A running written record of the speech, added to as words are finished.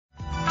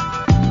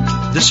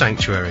The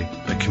Sanctuary,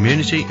 a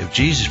community of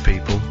Jesus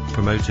people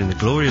promoting the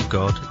glory of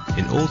God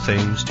in all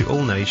things to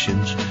all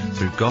nations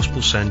through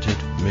gospel-centered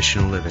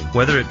missional living.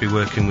 Whether it be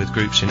working with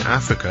groups in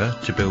Africa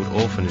to build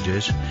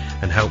orphanages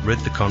and help rid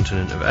the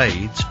continent of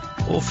AIDS,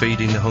 or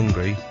feeding the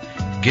hungry,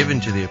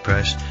 giving to the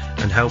oppressed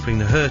and helping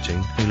the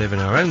hurting who live in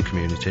our own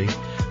community,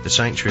 the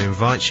Sanctuary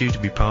invites you to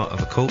be part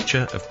of a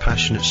culture of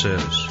passionate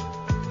service.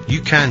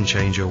 You can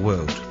change your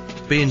world.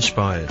 Be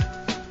inspired.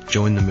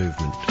 Join the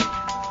movement.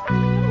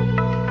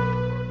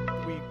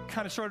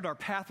 Kind of started our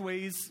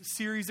Pathways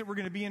series that we're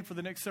going to be in for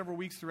the next several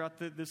weeks throughout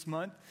this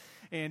month.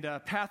 And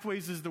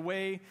Pathways is the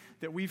way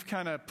that we've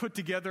kind of put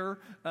together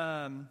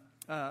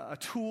a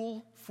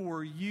tool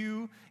for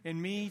you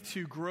and me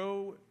to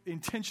grow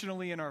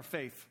intentionally in our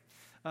faith.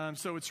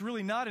 So it's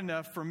really not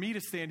enough for me to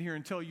stand here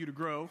and tell you to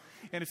grow,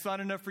 and it's not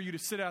enough for you to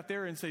sit out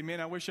there and say, man,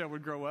 I wish I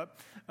would grow up.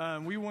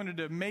 We wanted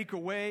to make a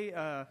way,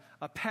 a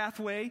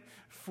pathway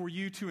for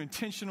you to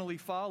intentionally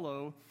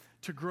follow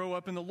to grow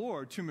up in the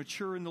Lord, to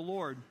mature in the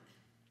Lord.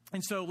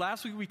 And so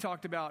last week we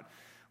talked about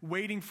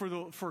waiting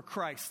for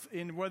Christ,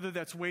 and whether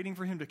that's waiting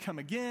for him to come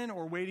again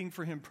or waiting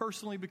for him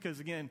personally,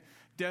 because again,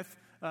 death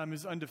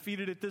is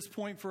undefeated at this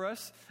point for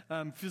us,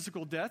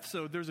 physical death.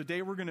 So there's a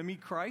day we're going to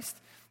meet Christ,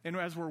 and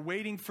as we're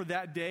waiting for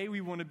that day,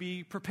 we want to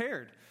be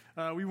prepared.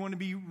 We want to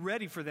be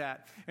ready for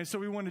that. And so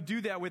we want to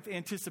do that with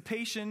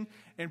anticipation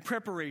and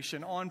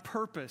preparation on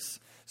purpose.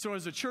 So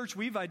as a church,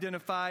 we've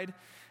identified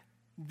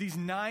these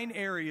 9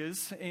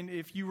 areas, and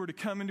if you were to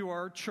come into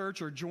our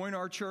church or join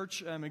our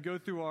church and go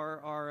through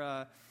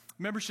our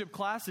membership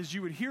classes,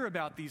 you would hear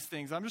about these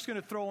things. I'm just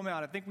going to throw them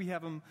out. I think we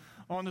have them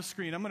on the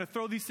screen. I'm going to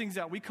throw these things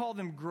out. We call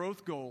them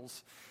growth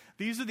goals.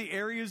 These are the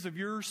areas of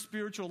your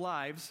spiritual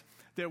lives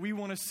that we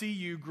want to see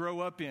you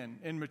grow up in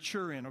and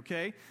mature in,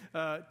 okay?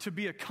 To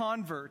be a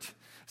convert.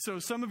 So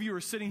some of you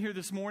are sitting here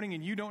this morning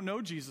and you don't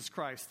know Jesus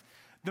Christ.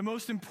 The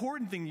most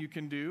important thing you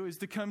can do is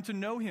to come to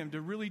know him,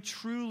 to really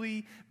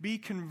truly be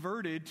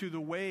converted to the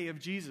way of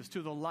Jesus,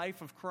 to the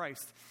life of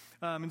Christ.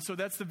 And so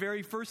that's the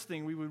very first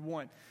thing we would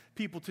want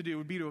people to do,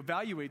 would be to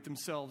evaluate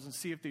themselves and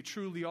see if they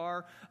truly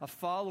are a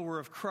follower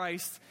of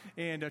Christ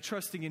and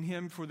trusting in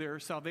him for their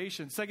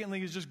salvation.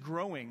 Secondly is just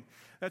growing.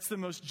 That's the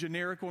most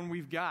generic one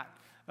we've got.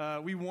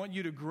 We want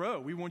you to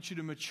grow. We want you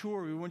to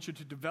mature. We want you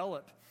to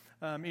develop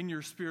in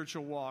your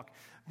spiritual walk.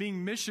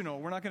 Being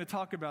missional, we're not going to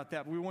talk about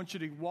that, but we want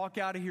you to walk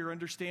out of here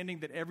understanding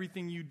that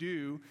everything you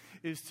do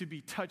is to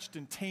be touched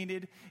and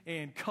tainted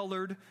and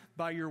colored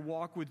by your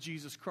walk with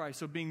Jesus Christ.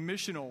 So being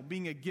missional,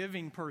 being a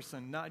giving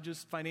person, not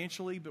just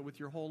financially, but with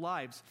your whole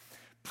lives.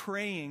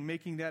 Praying,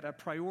 making that a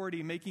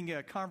priority, making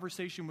a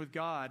conversation with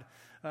God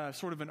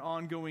sort of an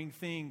ongoing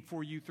thing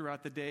for you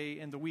throughout the day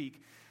and the week.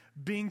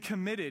 Being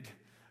committed,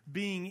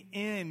 being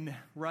in,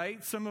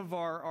 right? Some of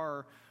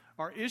our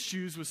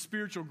issues with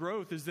spiritual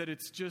growth is that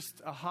it's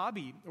just a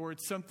hobby or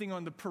it's something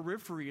on the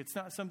periphery. It's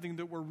not something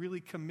that we're really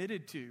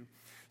committed to.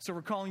 So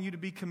we're calling you to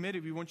be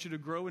committed. We want you to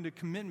grow into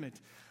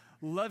commitment.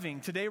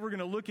 Loving. Today we're going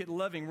to look at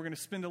loving. We're going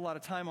to spend a lot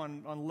of time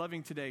on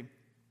loving today.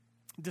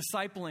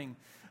 Discipling.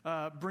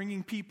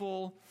 Bringing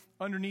people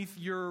underneath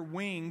your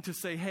wing to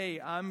say,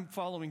 hey, I'm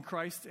following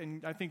Christ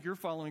and I think you're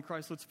following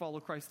Christ. Let's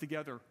follow Christ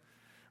together.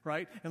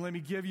 Right? And let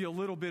me give you a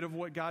little bit of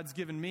what God's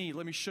given me.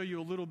 Let me show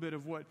you a little bit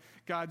of what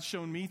God's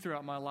shown me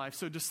throughout my life.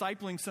 So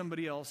discipling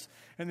somebody else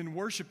and then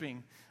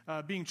worshiping,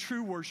 being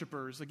true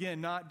worshipers. Again,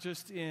 not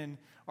just in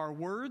our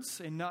words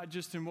and not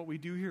just in what we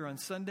do here on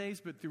Sundays,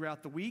 but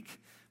throughout the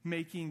week,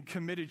 making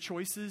committed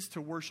choices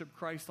to worship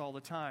Christ all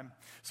the time.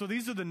 So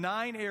these are the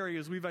 9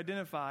 areas we've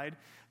identified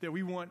that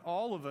we want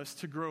all of us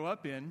to grow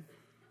up in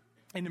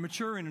and to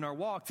mature in our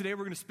walk. Today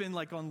we're going to spend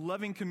on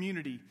loving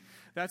community.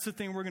 That's the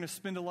thing we're going to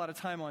spend a lot of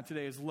time on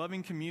today is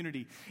loving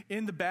community.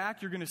 In the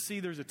back, you're going to see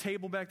there's a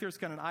table back there. It's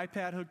got an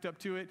iPad hooked up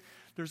to it.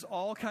 There's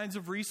all kinds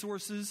of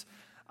resources.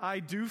 I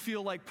do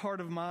feel like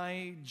part of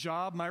my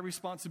job, my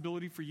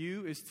responsibility for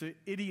you is to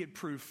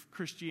idiot-proof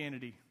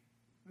Christianity.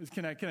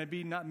 Can I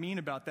be not mean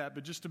about that,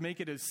 but just to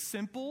make it as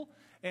simple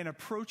and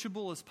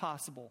approachable as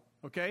possible,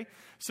 okay?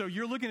 So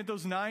you're looking at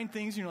those 9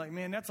 things, and you're like,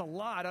 man, that's a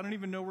lot. I don't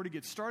even know where to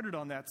get started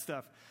on that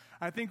stuff.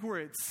 I think we're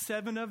at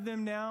 7 of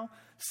them now.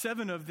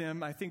 7 of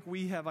them, I think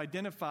we have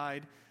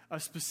identified a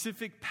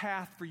specific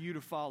path for you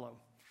to follow.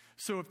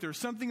 So if there's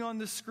something on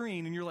the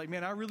screen and you're like,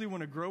 man, I really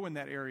want to grow in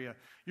that area,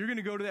 you're going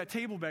to go to that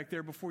table back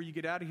there before you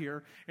get out of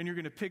here, and you're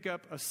going to pick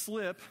up a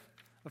slip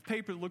of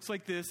paper that looks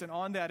like this, and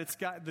on that it's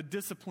got the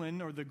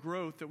discipline or the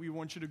growth that we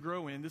want you to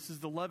grow in. This is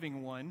the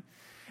loving one.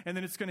 And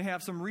then it's going to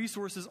have some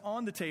resources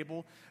on the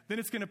table. Then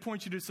it's going to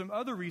point you to some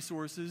other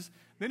resources.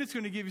 Then it's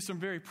going to give you some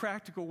very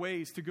practical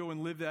ways to go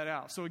and live that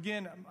out. So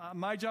again,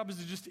 my job is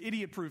to just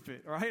idiot-proof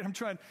it, all right? I'm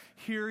trying,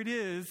 here it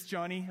is,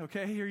 Johnny,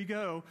 okay, here you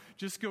go.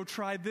 Just go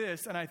try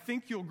this, and I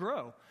think you'll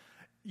grow.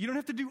 You don't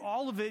have to do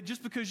all of it.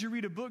 Just because you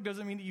read a book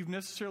doesn't mean that you've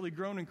necessarily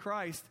grown in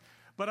Christ.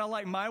 But I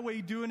like my way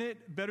of doing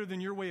it better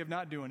than your way of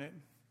not doing it.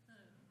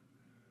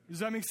 Does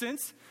that make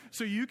sense?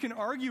 So you can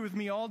argue with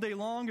me all day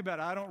long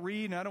about I don't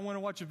read and I don't want to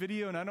watch a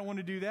video and I don't want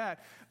to do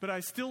that. But I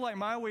still like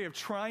my way of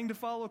trying to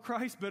follow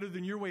Christ better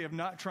than your way of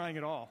not trying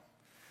at all.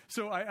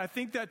 So I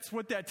think that's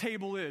what that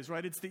table is,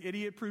 right? It's the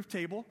idiot-proof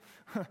table.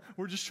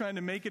 We're just trying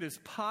to make it as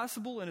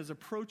possible and as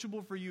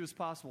approachable for you as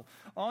possible.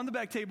 On the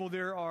back table,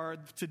 there are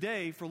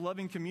today for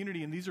loving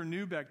community, and these are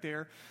new back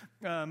there,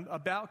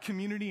 about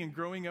community and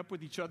growing up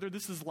with each other.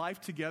 This is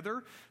Life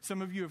Together.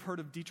 Some of you have heard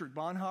of Dietrich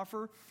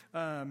Bonhoeffer.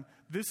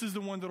 This is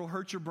the one that'll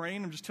hurt your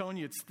brain. I'm just telling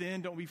you, it's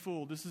thin. Don't be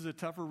fooled. This is a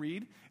tougher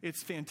read.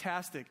 It's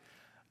fantastic.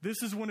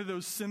 This is one of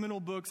those seminal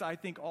books I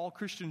think all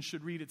Christians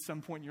should read at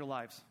some point in your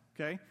lives.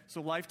 Okay,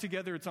 so Life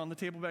Together, it's on the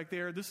table back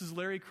there. This is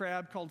Larry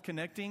Crabb called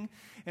Connecting,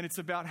 and it's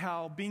about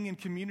how being in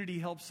community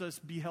helps us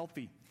be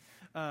healthy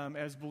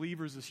as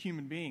believers, as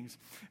human beings.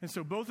 And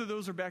so both of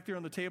those are back there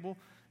on the table.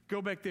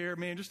 Go back there,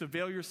 man, just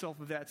avail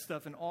yourself of that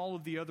stuff and all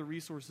of the other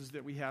resources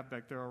that we have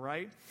back there, all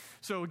right?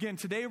 So again,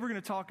 today we're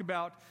going to talk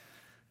about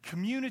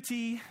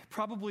community,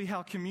 probably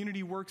how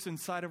community works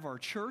inside of our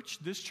church,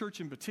 this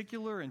church in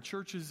particular, and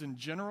churches in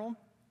general.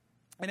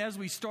 And as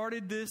we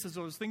started this, as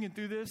I was thinking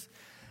through this,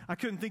 I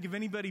couldn't think of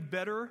anybody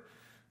better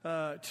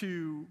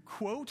to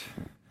quote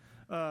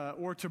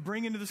or to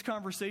bring into this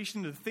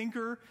conversation the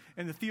thinker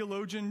and the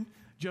theologian,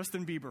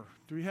 Justin Bieber.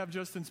 Do we have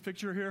Justin's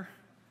picture here?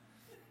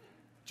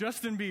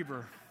 Justin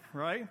Bieber,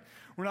 right?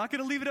 We're not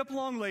going to leave it up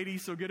long,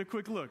 ladies, so get a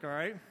quick look, all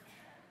right?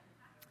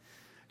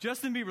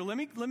 Justin Bieber,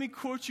 let me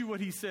quote you what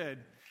he said.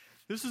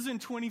 This is in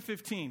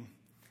 2015.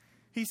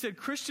 He said,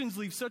 "Christians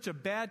leave such a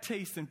bad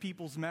taste in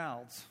people's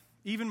mouths,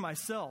 even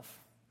myself.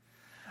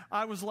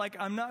 I was like,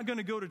 I'm not going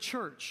to go to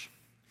church.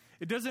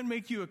 It doesn't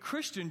make you a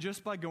Christian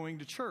just by going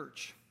to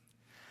church.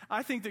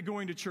 I think that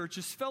going to church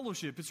is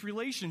fellowship, it's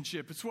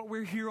relationship, it's what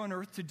we're here on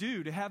earth to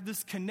do, to have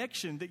this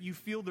connection that you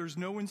feel there's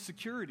no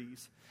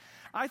insecurities.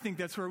 I think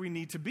that's where we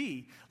need to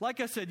be. Like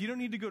I said, you don't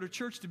need to go to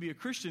church to be a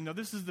Christian. Now,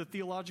 this is the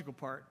theological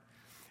part.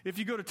 If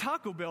you go to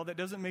Taco Bell, that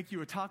doesn't make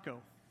you a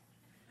taco."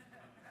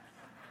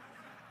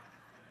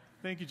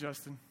 Thank you,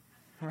 Justin.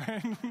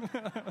 Right?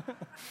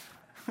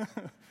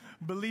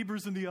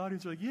 Believers in the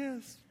audience are like,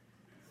 yes.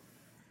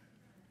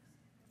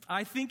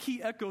 I think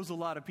he echoes a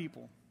lot of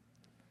people.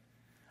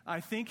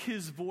 I think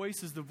his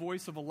voice is the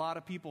voice of a lot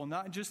of people,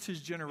 not just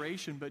his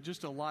generation, but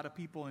just a lot of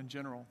people in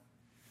general.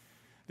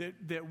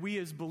 That we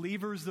as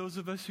believers, those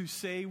of us who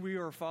say we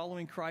are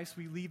following Christ,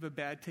 we leave a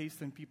bad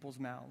taste in people's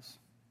mouths.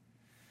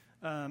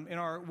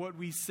 What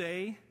we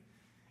say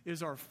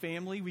is our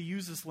family. We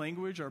use this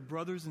language, our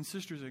brothers and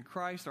sisters in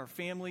Christ, our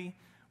family.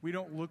 We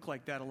don't look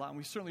like that a lot, and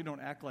we certainly don't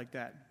act like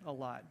that a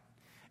lot.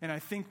 And I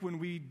think when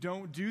we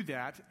don't do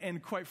that,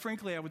 and quite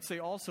frankly, I would say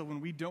also when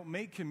we don't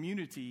make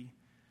community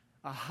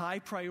a high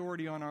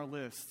priority on our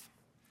list,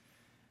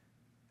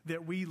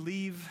 that we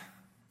leave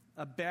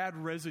a bad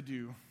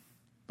residue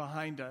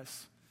behind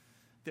us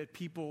that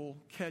people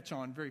catch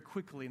on very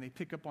quickly, and they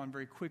pick up on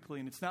very quickly,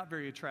 and it's not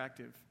very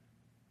attractive.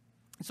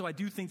 And so I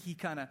do think he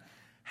kind of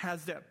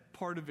has that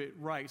part of it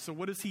right. So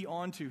what is he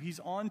on to? He's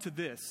on to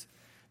this,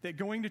 that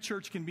going to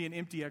church can be an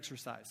empty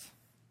exercise.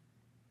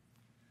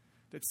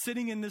 That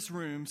sitting in this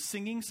room,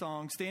 singing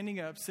songs, standing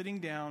up, sitting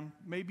down,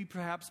 maybe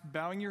perhaps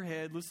bowing your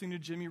head, listening to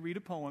Jimmy read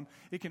a poem,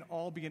 it can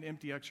all be an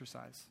empty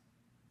exercise.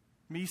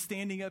 Me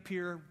standing up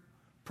here,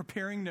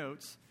 preparing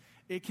notes,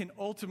 it can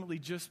ultimately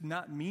just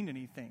not mean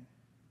anything,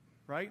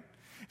 right?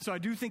 So I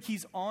do think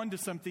he's on to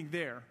something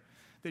there,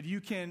 that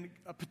you can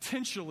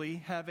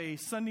potentially have a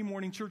Sunday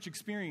morning church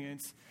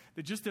experience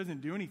that just doesn't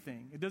do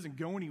anything. It doesn't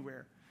go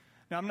anywhere.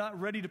 Now, I'm not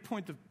ready to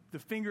point the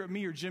finger at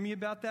me or Jimmy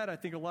about that. I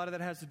think a lot of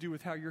that has to do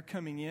with how you're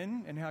coming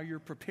in and how you're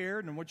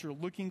prepared and what you're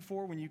looking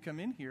for when you come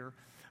in here.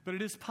 But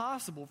it is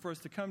possible for us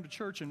to come to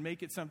church and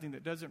make it something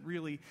that doesn't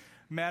really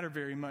matter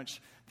very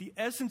much. The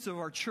essence of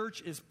our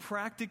church is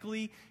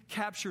practically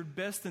captured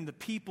best in the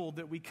people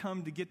that we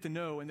come to get to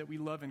know and that we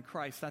love in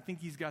Christ. I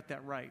think he's got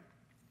that right.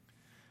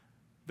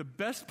 The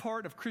best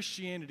part of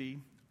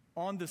Christianity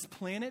on this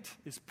planet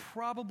is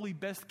probably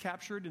best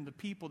captured in the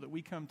people that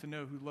we come to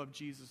know who love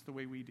Jesus the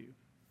way we do.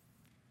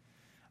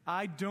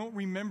 I don't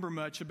remember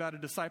much about a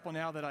disciple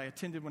now that I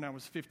attended when I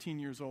was 15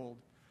 years old.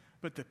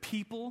 But the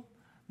people,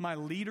 my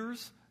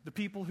leaders, the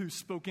people who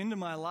spoke into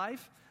my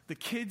life, the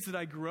kids that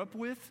I grew up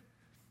with,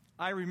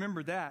 I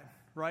remember that,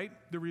 right?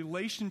 The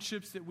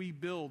relationships that we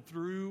build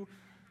through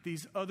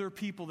these other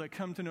people that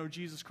come to know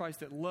Jesus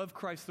Christ, that love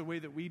Christ the way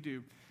that we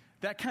do.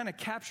 That kind of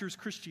captures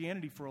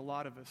Christianity for a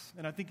lot of us,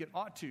 and I think it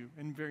ought to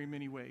in very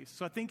many ways.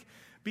 So I think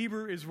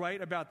Bieber is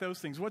right about those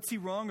things. What's he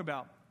wrong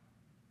about?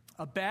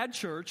 A bad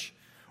church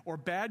or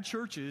bad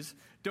churches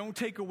don't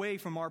take away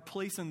from our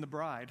place in the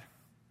bride.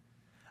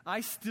 I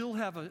still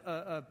have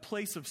a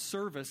place of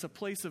service, a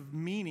place of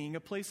meaning, a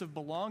place of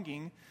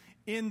belonging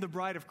in the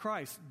bride of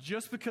Christ.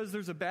 Just because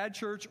there's a bad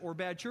church or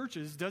bad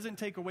churches doesn't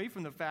take away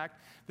from the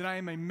fact that I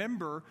am a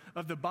member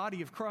of the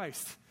body of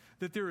Christ.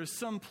 That there is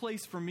some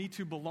place for me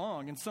to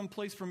belong and some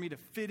place for me to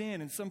fit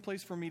in and some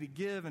place for me to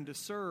give and to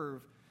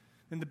serve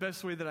in the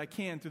best way that I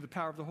can through the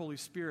power of the Holy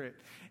Spirit.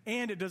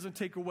 And it doesn't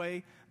take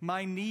away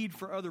my need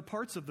for other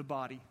parts of the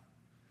body.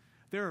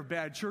 There are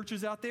bad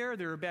churches out there.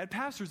 There are bad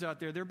pastors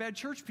out there. There are bad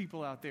church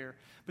people out there.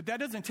 But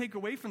that doesn't take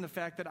away from the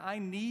fact that I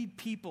need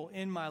people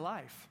in my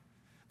life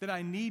that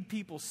I need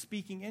people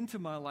speaking into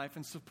my life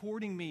and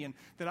supporting me and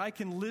that I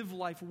can live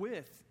life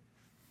with.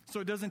 So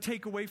it doesn't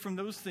take away from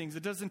those things.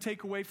 It doesn't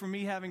take away from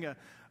me having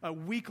a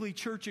weekly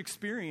church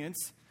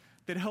experience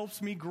that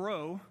helps me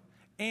grow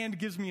and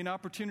gives me an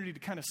opportunity to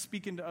kind of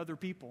speak into other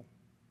people.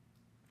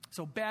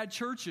 So bad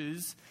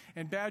churches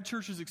and bad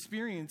church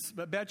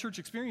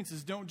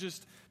experiences don't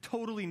just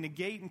totally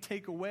negate and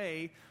take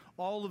away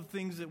all of the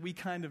things that we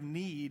kind of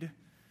need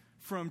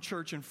from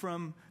church and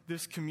from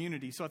this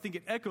community. So I think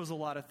it echoes a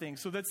lot of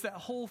things. So that's that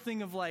whole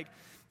thing of like,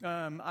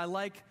 I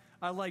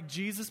like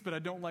Jesus, but I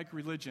don't like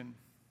religion.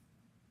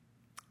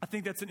 I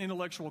think that's an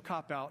intellectual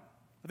cop-out.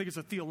 I think it's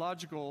a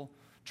theological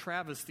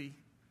travesty,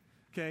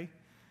 okay?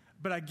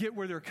 But I get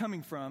where they're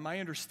coming from. I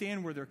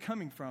understand where they're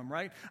coming from,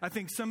 right? I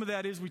think some of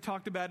that is, we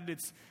talked about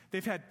it,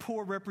 they've had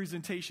poor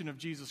representation of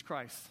Jesus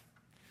Christ.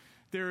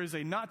 There is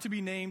a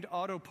not-to-be-named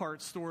auto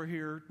parts store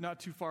here, not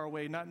too far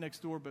away, not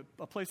next door, but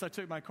a place I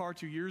took my car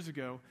to years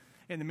ago,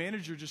 and the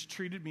manager just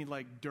treated me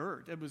like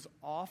dirt. It was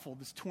awful.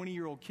 This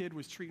 20-year-old kid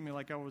was treating me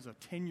like I was a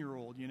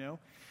 10-year-old, you know?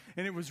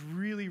 And it was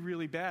really,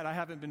 really bad. I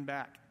haven't been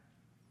back.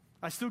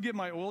 I still get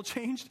my oil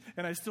changed,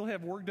 and I still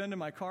have work done to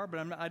my car, but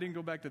I didn't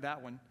go back to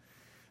that one.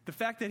 The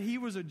fact that he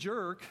was a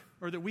jerk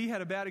or that we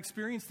had a bad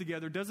experience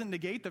together doesn't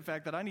negate the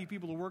fact that I need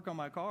people to work on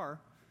my car,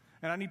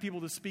 and I need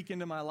people to speak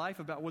into my life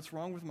about what's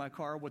wrong with my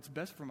car, what's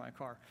best for my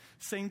car.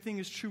 Same thing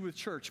is true with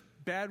church.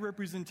 Bad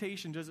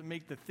representation doesn't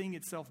make the thing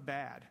itself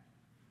bad.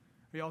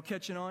 Are y'all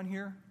catching on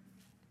here?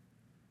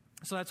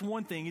 So that's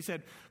one thing. He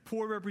said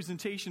poor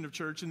representation of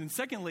church. And then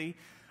secondly,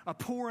 a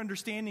poor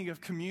understanding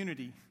of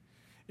community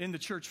in the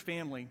church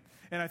family.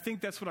 And I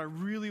think that's what I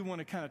really want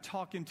to kind of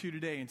talk into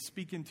today and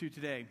speak into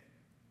today.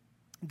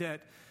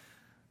 That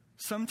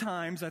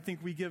sometimes I think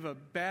we give a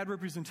bad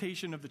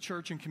representation of the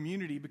church and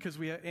community because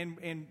we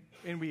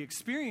we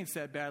experience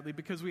that badly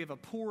because we have a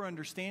poor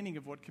understanding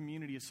of what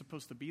community is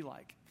supposed to be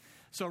like.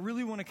 So I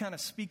really want to kind of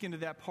speak into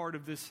that part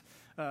of this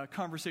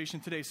conversation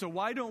today. So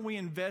why don't we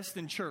invest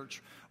in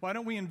church? Why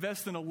don't we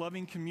invest in a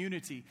loving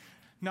community?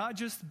 Not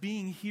just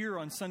being here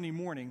on Sunday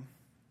morning,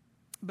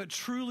 but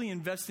truly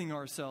investing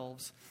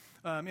ourselves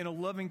in a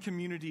loving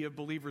community of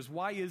believers.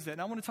 Why is that?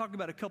 And I want to talk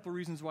about a couple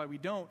reasons why we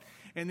don't,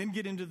 and then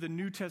get into the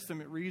New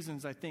Testament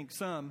reasons, I think,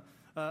 some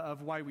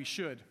of why we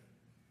should.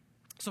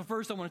 So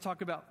first, I want to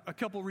talk about a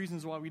couple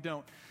reasons why we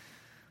don't.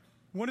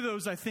 One of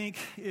those, I think,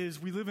 is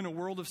we live in a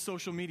world of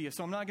social media.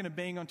 So I'm not going to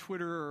bang on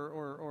Twitter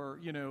or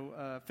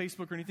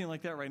Facebook or anything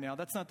like that right now.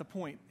 That's not the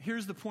point.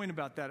 Here's the point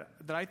about that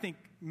I think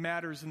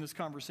matters in this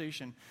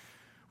conversation.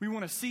 We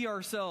want to see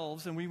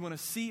ourselves and we want to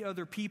see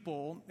other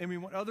people, and we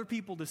want other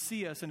people to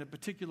see us in a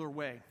particular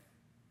way.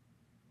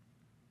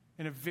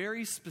 In a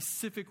very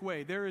specific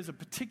way. There is a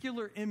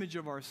particular image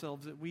of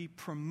ourselves that we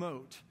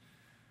promote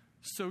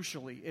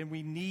socially, and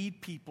we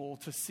need people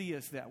to see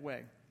us that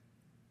way.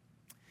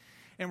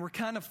 And we're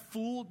kind of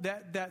fooled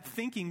that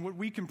thinking. What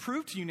we can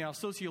prove to you now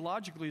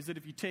sociologically is that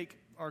if you take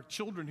our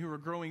children who are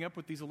growing up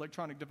with these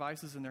electronic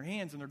devices in their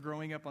hands and they're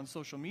growing up on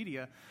social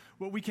media,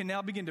 what we can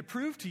now begin to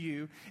prove to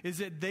you is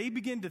that they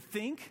begin to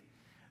think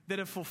that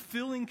a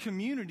fulfilling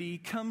community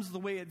comes the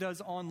way it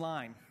does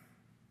online.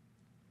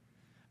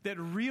 That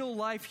real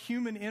life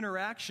human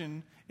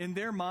interaction in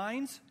their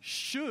minds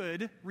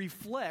should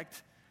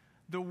reflect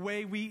the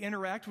way we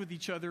interact with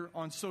each other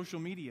on social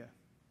media.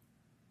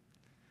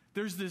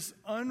 There's this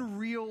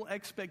unreal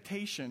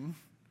expectation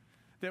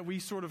that we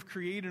sort of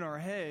create in our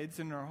heads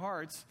and in our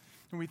hearts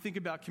when we think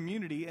about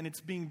community, and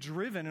it's being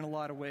driven in a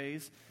lot of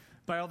ways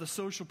by all the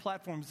social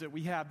platforms that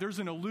we have. There's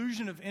an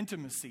illusion of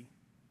intimacy.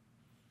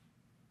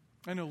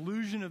 An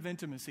illusion of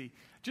intimacy.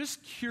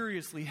 Just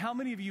curiously, how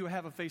many of you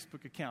have a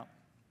Facebook account?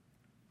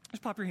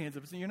 Just pop your hands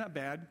up. You're not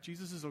bad.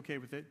 Jesus is okay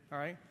with it, all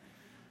right?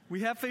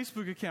 We have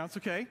Facebook accounts,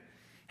 okay?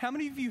 How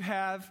many of you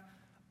have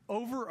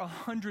over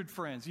 100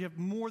 friends? You have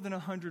more than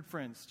 100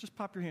 friends. Just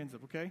pop your hands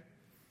up, okay?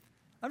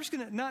 I'm just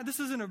going to, this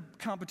isn't a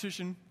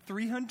competition.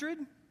 300?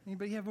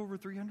 Anybody have over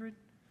 300?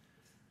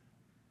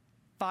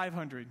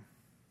 500.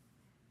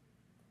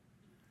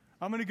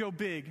 I'm going to go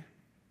big.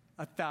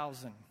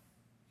 1,000.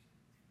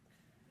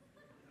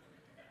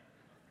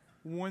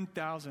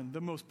 1,000. The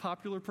most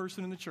popular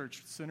person in the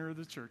church, center of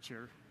the church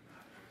here.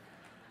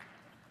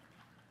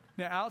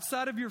 Now,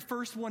 outside of your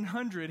first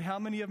 100, how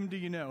many of them do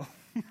you know?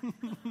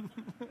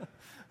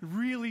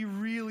 Really,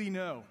 really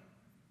know.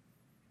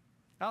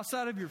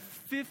 Outside of your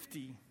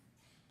 50,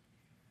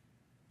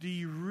 do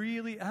you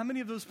really, how many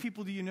of those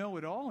people do you know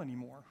at all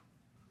anymore?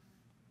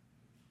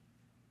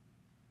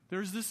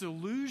 There's this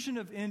illusion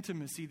of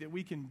intimacy that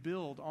we can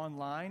build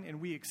online,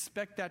 and we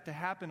expect that to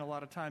happen a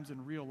lot of times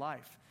in real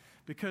life.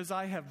 Because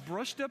I have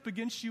brushed up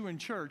against you in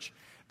church,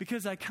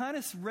 because I kind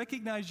of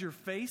recognize your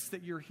face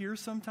that you're here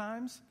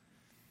sometimes.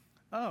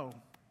 Oh,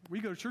 we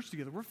go to church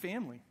together. We're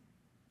family.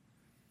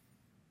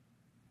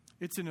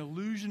 It's an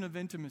illusion of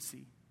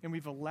intimacy, and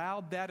we've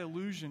allowed that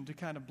illusion to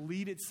kind of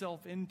bleed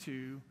itself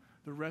into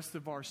the rest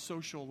of our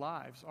social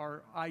lives.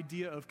 Our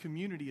idea of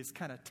community is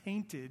kind of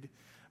tainted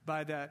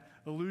by that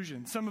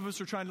illusion. Some of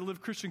us are trying to live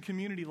Christian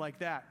community like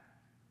that.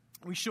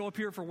 We show up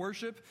here for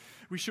worship,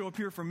 we show up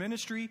here for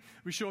ministry,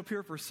 we show up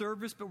here for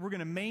service, but we're going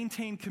to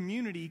maintain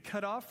community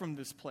cut off from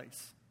this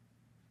place.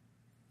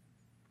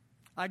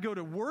 I go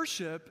to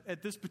worship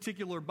at this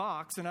particular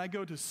box, and I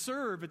go to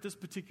serve at this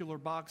particular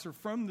box or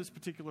from this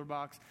particular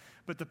box,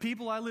 but the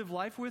people I live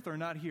life with are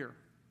not here.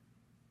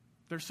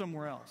 They're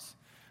somewhere else.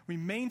 We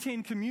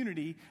maintain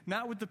community,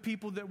 not with the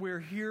people that we're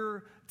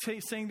here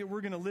saying that we're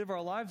going to live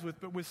our lives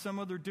with, but with some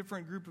other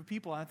different group of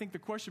people. And I think the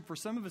question for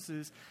some of us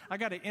is, I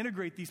got to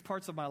integrate these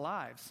parts of my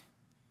lives.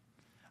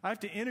 I have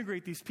to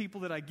integrate these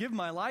people that I give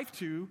my life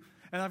to,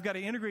 and I've got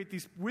to integrate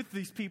these with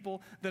these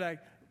people that I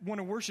want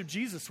to worship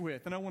Jesus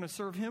with, and I want to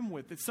serve him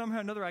with. That somehow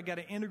or another, I got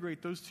to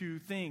integrate those two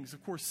things.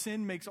 Of course,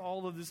 sin makes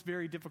all of this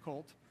very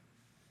difficult.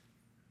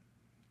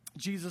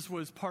 Jesus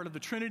was part of the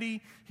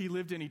Trinity. He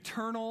lived in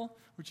eternal,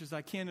 which is,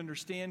 I can't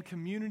understand,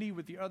 community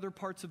with the other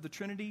parts of the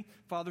Trinity,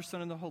 Father,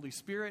 Son, and the Holy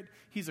Spirit.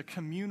 He's a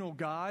communal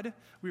God.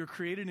 We were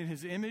created in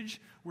his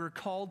image. We're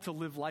called to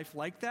live life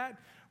like that.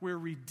 We're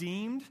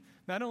redeemed.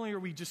 Not only are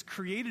we just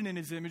created in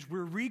his image,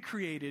 we're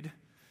recreated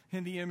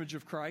in the image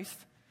of Christ.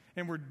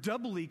 And we're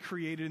doubly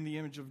created in the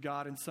image of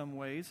God in some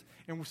ways.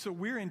 And so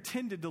we're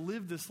intended to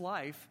live this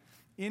life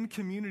in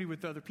community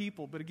with other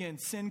people. But again,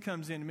 sin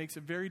comes in and makes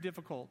it very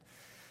difficult.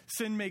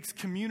 Sin makes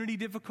community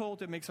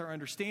difficult. It makes our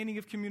understanding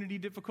of community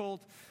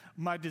difficult.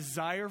 My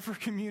desire for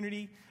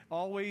community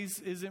always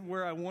isn't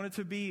where I want it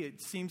to be. It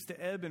seems to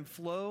ebb and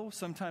flow.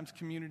 Sometimes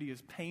community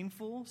is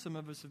painful. Some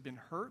of us have been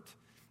hurt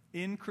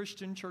in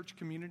Christian church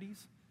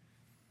communities.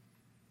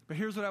 But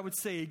here's what I would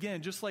say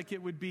again, just like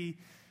it would be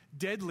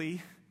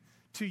deadly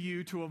to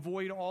you to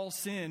avoid all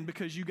sin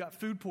because you got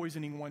food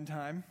poisoning one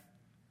time,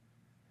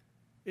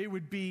 it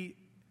would be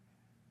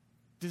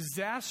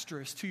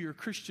disastrous to your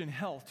Christian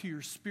health, to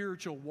your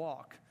spiritual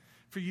walk,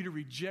 for you to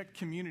reject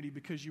community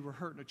because you were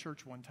hurt in a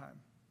church one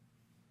time.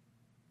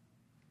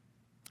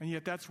 And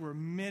yet that's where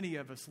many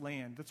of us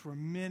land. That's where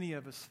many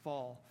of us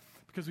fall,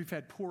 because we've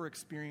had poor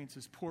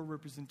experiences, poor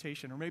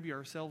representation, or maybe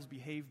ourselves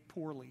behaved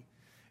poorly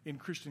in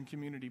Christian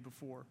community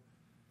before.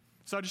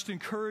 So I just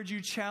encourage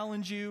you,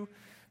 challenge you,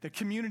 that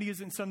community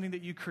isn't something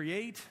that you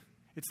create.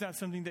 It's not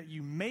something that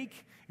you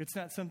make. It's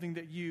not something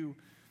that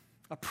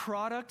a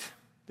product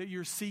that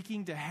you're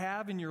seeking to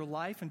have in your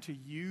life and to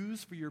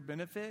use for your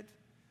benefit.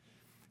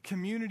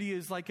 Community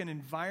is like an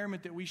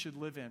environment that we should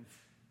live in.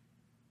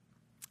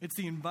 It's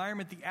the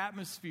environment, the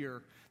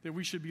atmosphere that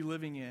we should be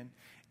living in.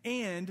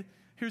 And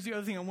here's the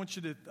other thing I want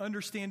you to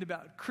understand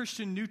about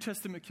Christian New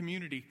Testament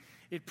community.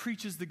 It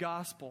preaches the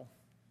gospel.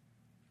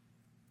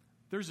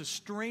 There's a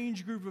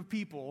strange group of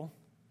people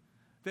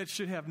that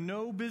should have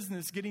no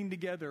business getting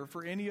together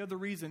for any other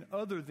reason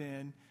other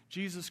than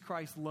Jesus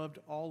Christ loved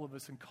all of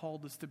us and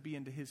called us to be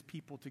into his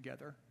people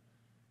together.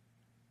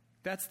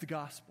 That's the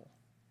gospel.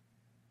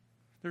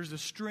 There's a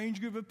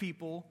strange group of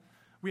people.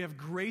 We have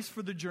grace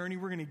for the journey.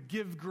 We're going to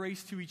give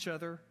grace to each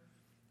other.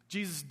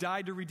 Jesus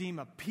died to redeem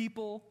a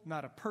people,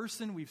 not a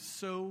person. We've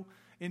so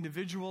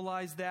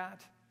individualized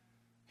that.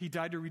 He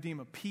died to redeem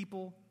a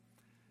people.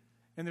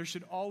 And there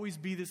should always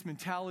be this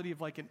mentality of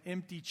like an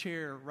empty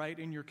chair, right,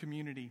 in your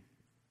community.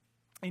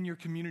 In your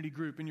community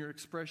group, in your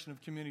expression of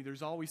community,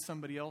 there's always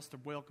somebody else to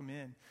welcome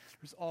in.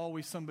 There's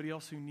always somebody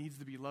else who needs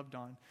to be loved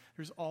on.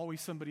 There's always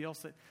somebody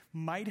else that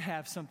might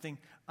have something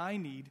I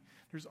need.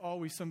 There's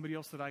always somebody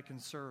else that I can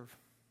serve.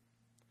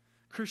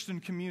 Christian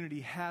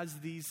community has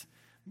these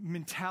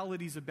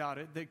mentalities about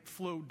it that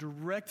flow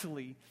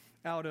directly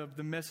out of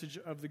the message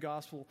of the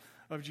gospel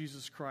of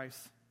Jesus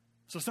Christ.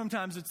 So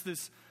sometimes it's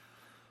this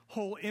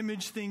whole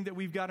image thing that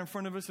we've got in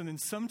front of us, and then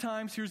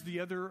sometimes here's the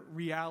other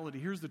reality.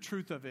 Here's the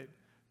truth of it.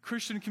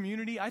 Christian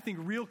community, I think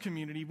real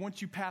community,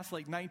 once you pass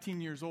like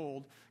 19 years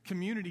old,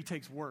 community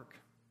takes work.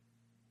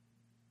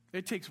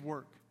 It takes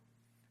work.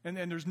 And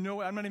I'm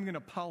not even going to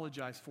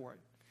apologize for it.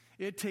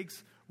 It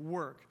takes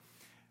work.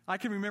 I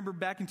can remember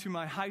back into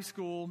my high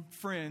school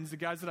friends, the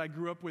guys that I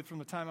grew up with from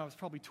the time I was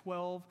probably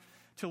 12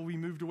 till we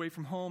moved away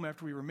from home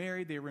after we were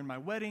married. They were in my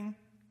wedding.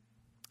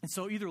 And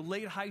so either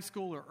late high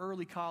school or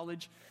early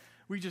college,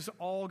 we just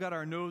all got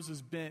our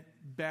noses bent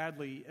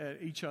badly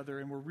at each other,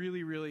 and we're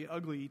really, really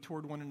ugly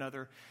toward one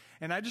another.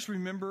 And I just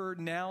remember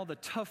now the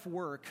tough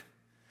work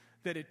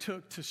that it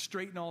took to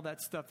straighten all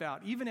that stuff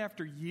out. Even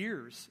after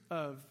years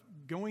of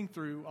going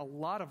through a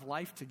lot of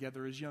life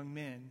together as young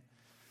men,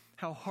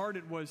 how hard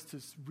it was to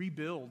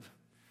rebuild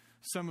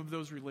some of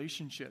those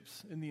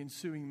relationships in the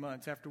ensuing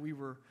months after we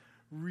were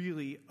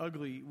really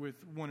ugly with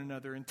one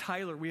another. And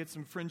Tyler, we had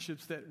some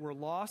friendships that were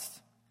lost,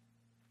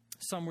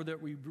 some were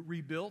that we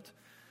rebuilt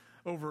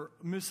over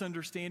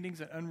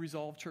misunderstandings and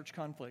unresolved church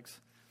conflicts.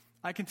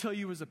 I can tell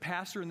you as a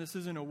pastor, and this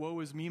isn't a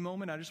woe is me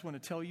moment, I just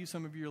want to tell you,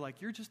 some of you are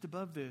like, you're just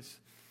above this.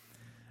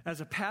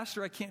 As a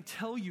pastor, I can't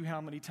tell you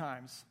how many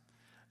times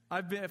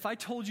if I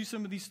told you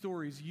some of these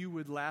stories, you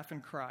would laugh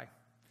and cry.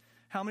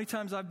 How many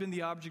times I've been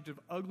the object of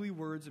ugly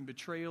words and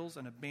betrayals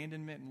and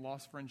abandonment and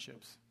lost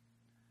friendships.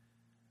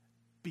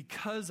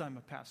 Because I'm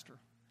a pastor.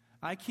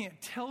 I can't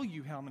tell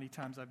you how many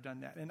times I've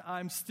done that. And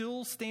I'm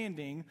still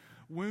standing,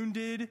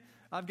 wounded.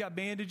 I've got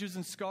bandages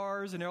and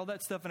scars and all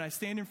that stuff. And I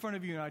stand in front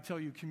of you and I tell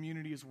you,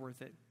 community is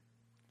worth it.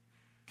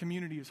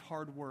 Community is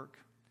hard work.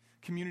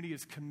 Community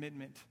is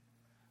commitment.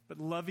 But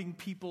loving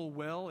people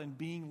well and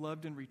being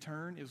loved in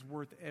return is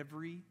worth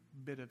every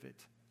bit of it.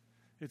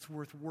 It's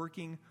worth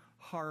working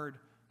hard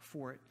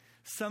for it.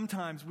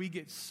 Sometimes we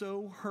get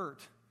so hurt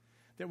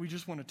that we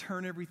just want to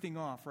turn everything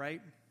off,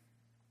 right?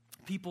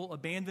 People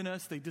abandon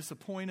us, they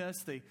disappoint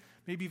us, they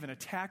maybe even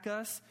attack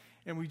us,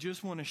 and we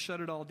just want to shut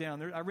it all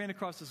down. I ran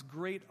across this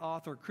great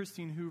author,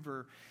 Christine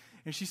Hoover,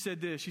 and she said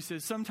this. She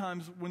said,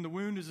 sometimes when the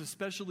wound is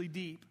especially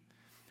deep,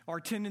 our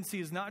tendency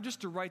is not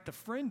just to write the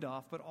friend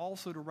off, but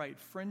also to write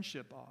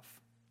friendship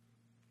off.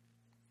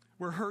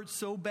 We're hurt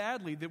so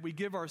badly that we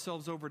give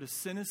ourselves over to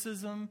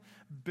cynicism,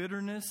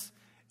 bitterness,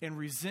 and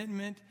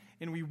resentment,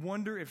 and we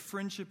wonder if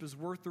friendship is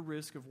worth the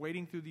risk of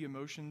wading through the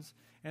emotions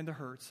and the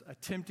hurts,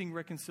 attempting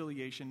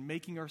reconciliation,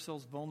 making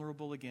ourselves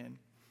vulnerable again.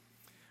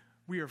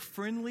 We are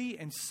friendly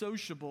and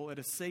sociable at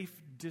a safe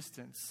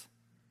distance,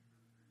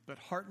 but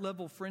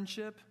heart-level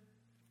friendship,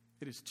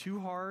 it is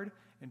too hard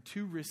and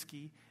too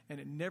risky, and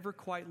it never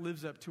quite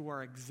lives up to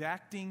our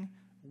exacting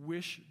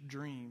wish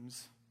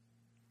dreams.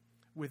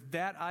 With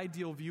that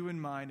ideal view in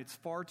mind, it's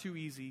far too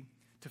easy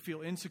to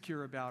feel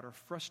insecure about or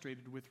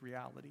frustrated with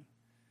reality.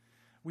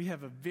 We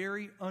have a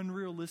very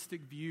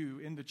unrealistic view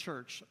in the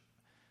church.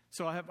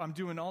 So I'm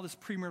doing all this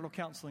premarital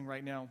counseling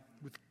right now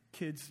with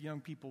kids, young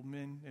people,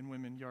 men and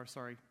women,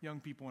 young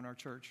people in our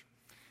church.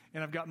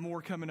 And I've got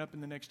more coming up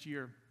in the next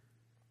year.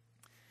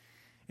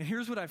 And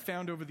here's what I've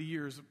found over the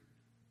years.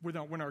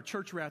 When our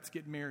church rats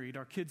get married,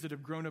 our kids that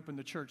have grown up in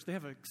the church, they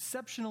have an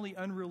exceptionally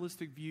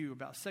unrealistic view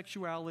about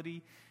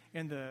sexuality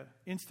and the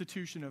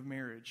institution of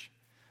marriage.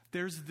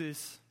 There's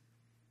this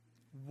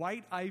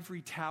white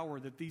ivory tower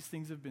that these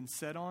things have been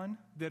set on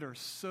that are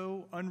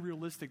so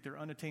unrealistic, they're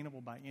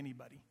unattainable by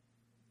anybody.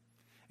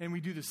 And we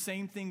do the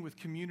same thing with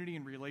community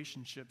and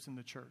relationships in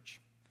the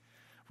church.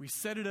 We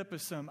set it up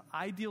as some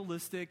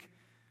idealistic,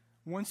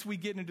 once we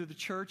get into the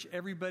church,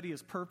 everybody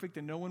is perfect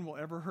and no one will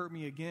ever hurt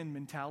me again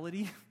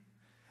mentality.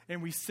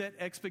 And we set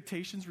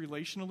expectations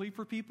relationally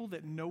for people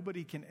that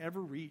nobody can ever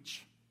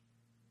reach.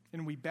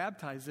 And we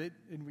baptize it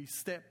and we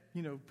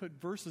put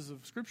verses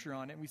of scripture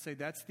on it and we say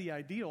that's the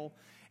ideal,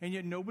 and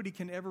yet nobody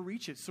can ever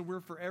reach it. So we're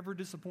forever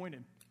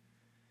disappointed.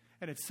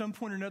 And at some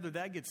point or another,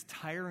 that gets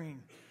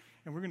tiring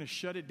and we're going to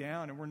shut it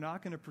down and we're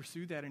not going to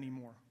pursue that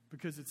anymore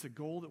because it's a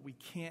goal that we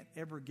can't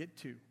ever get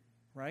to,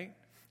 right?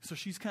 So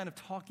she's kind of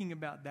talking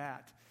about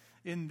that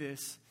in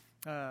this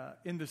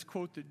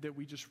quote that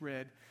we just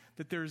read,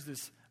 that there's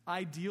this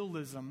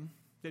idealism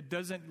that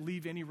doesn't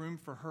leave any room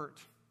for hurt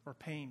or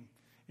pain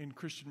in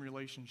Christian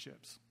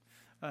relationships,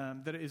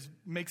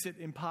 makes it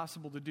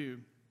impossible to do.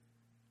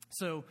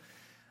 So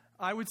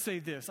I would say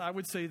this. I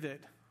would say that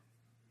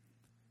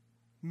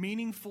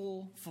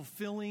meaningful,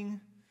 fulfilling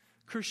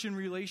Christian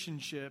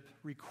relationship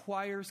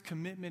requires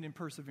commitment and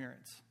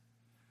perseverance.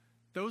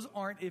 Those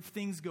aren't if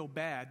things go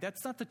bad.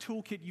 That's not the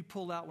toolkit you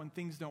pull out when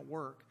things don't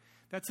work.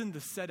 That's in the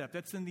setup.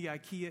 That's in the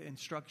IKEA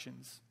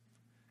instructions.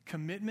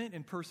 Commitment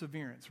and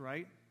perseverance,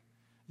 right?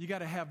 You got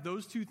to have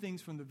those two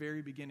things from the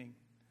very beginning.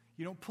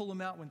 You don't pull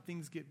them out when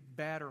things get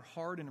bad or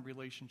hard in a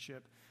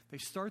relationship. They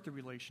start the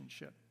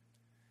relationship.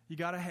 You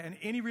got to have, and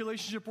any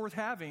relationship worth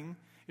having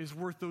is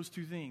worth those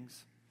two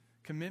things: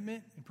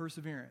 commitment and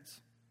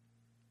perseverance.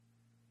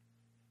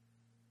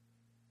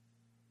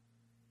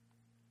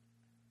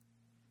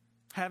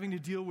 Having to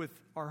deal with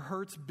our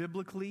hurts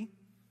biblically,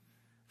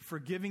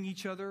 forgiving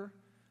each other,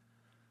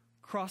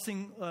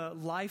 crossing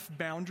life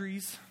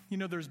boundaries. You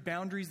know, there's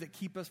boundaries that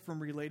keep us from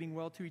relating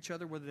well to each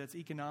other, whether that's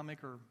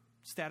economic or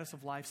status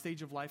of life,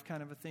 stage of life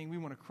kind of a thing. We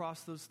want to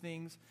cross those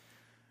things.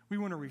 We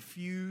want to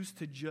refuse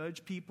to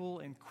judge people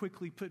and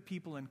quickly put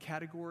people in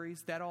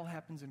categories. That all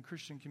happens in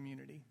Christian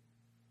community.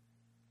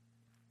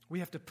 We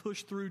have to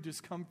push through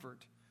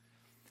discomfort,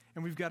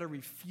 and we've got to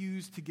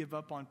refuse to give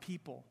up on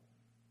people.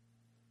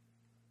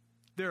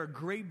 There are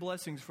great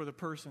blessings for the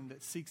person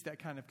that seeks that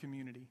kind of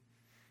community.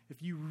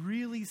 If you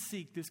really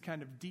seek this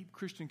kind of deep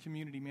Christian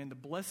community, man, the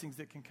blessings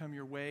that can come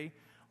your way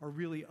are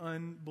really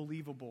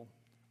unbelievable.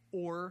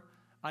 Or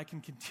I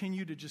can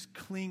continue to just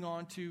cling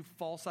on to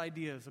false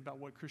ideas about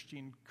what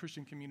Christian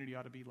community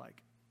ought to be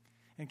like,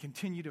 and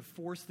continue to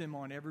force them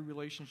on every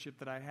relationship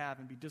that I have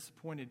and be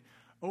disappointed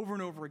over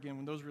and over again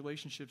when those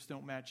relationships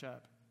don't match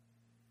up.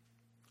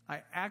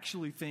 I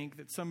actually think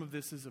that some of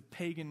this is a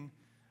pagan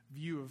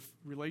view of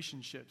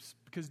relationships,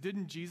 because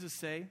didn't Jesus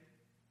say,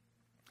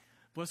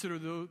 blessed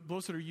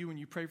are you when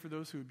you pray for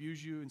those who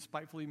abuse you and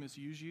spitefully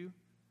misuse you?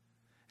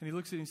 And he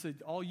looks at it and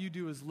said, all you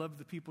do is love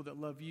the people that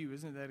love you.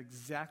 Isn't that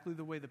exactly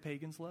the way the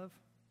pagans love?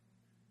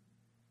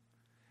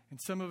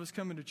 And some of us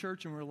come into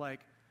church and we're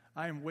like,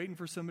 I am waiting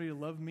for somebody to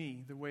love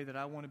me the way that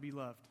I want to be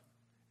loved.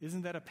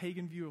 Isn't that a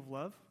pagan view of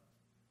love?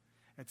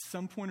 At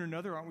some point or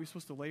another, aren't we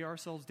supposed to lay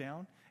ourselves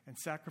down and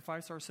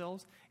sacrifice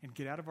ourselves and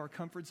get out of our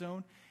comfort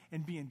zone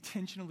and be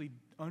intentionally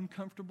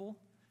uncomfortable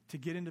to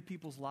get into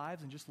people's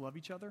lives and just love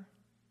each other?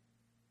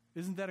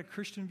 Isn't that a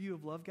Christian view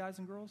of love, guys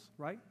and girls,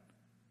 right?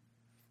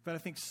 But I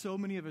think so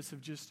many of us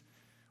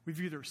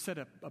we've either set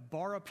a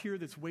bar up here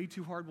that's way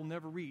too hard we'll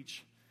never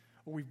reach,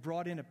 or we've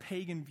brought in a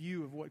pagan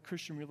view of what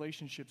Christian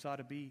relationships ought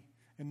to be.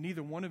 And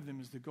neither one of them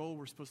is the goal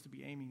we're supposed to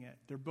be aiming at.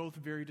 They're both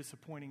very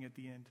disappointing at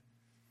the end.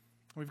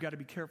 We've got to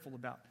be careful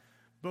about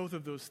both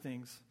of those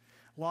things.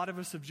 A lot of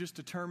us have just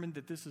determined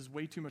that this is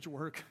way too much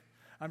work.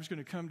 I'm just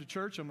going to come to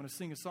church, I'm going to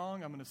sing a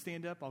song, I'm going to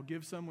stand up, I'll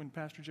give some when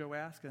Pastor Joe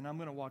asks, and I'm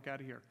going to walk out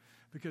of here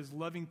because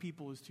loving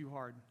people is too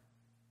hard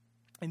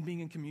and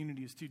being in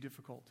community is too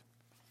difficult.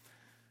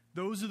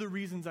 Those are the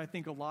reasons I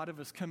think a lot of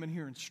us come in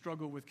here and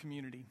struggle with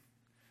community.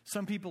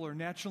 Some people are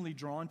naturally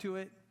drawn to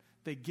it,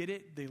 they get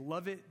it, they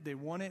love it, they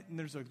want it, and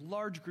there's a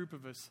large group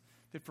of us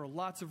that for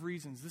lots of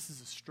reasons, this is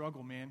a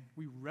struggle, man.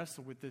 We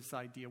wrestle with this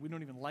idea. We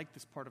don't even like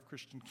this part of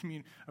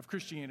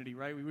Christianity,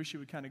 right? We wish it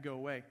would kind of go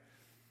away.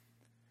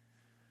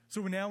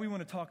 So now we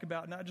want to talk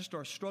about not just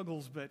our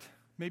struggles, but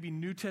maybe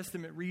New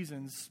Testament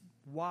reasons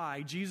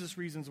why, Jesus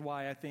reasons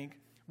why I think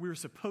we're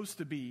supposed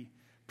to be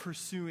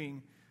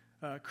pursuing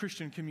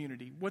Christian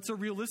community. What's a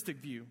realistic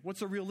view?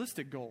 What's a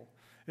realistic goal?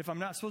 If I'm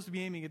not supposed to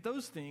be aiming at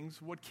those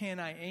things, what can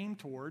I aim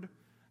toward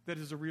that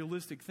is a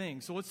realistic thing?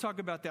 So let's talk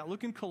about that.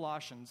 Look in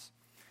Colossians.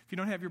 If you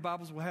don't have your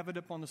Bibles, we'll have it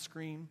up on the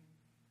screen.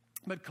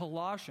 But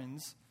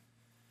Colossians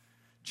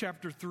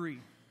Chapter 3.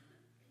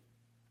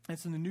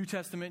 It's in the New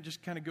Testament.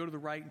 Just kind of go to the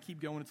right and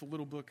keep going. It's a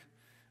little book,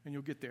 and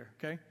you'll get there,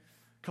 okay?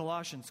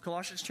 Colossians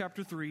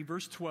Chapter 3,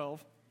 verse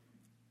 12.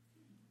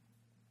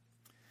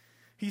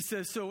 He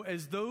says, "So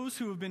as those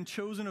who have been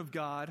chosen of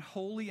God,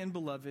 holy and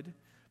beloved,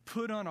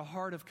 put on a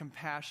heart of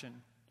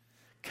compassion,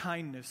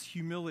 kindness,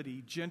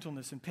 humility,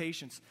 gentleness, and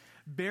patience,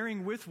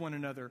 bearing with one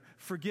another,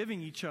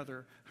 forgiving each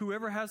other.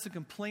 Whoever has a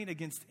complaint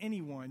against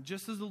anyone,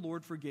 just as the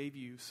Lord forgave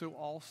you, so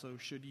also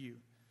should you.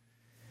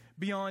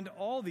 Beyond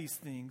all these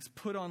things,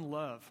 put on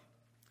love,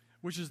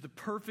 which is the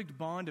perfect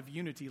bond of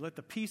unity. Let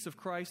the peace of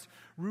Christ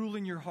rule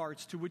in your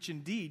hearts, to which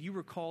indeed you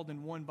were called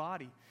in one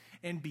body,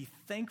 and be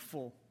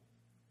thankful.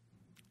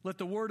 Let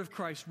the word of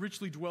Christ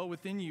richly dwell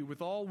within you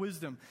with all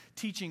wisdom,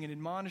 teaching and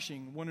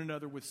admonishing one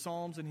another with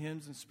psalms and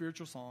hymns and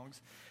spiritual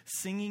songs,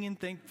 singing in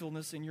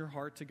thankfulness in your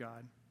heart to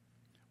God.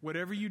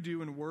 Whatever you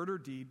do in word or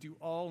deed, do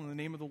all in the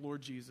name of the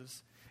Lord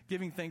Jesus,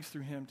 giving thanks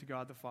through him to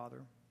God the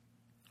Father."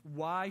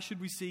 Why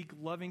should we seek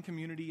loving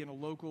community in a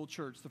local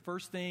church? The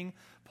first thing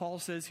Paul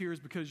says here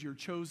is because you're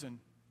chosen.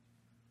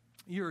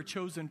 You're a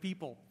chosen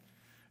people.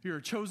 You're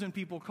a chosen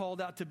people called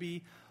out to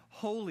be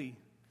holy.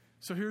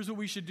 So here's what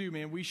we should do,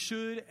 man. We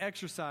should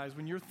exercise.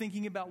 When you're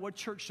thinking about what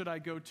church should I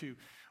go to,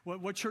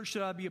 what church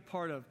should I be a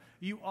part of,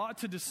 you ought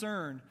to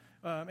discern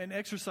and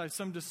exercise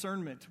some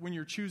discernment when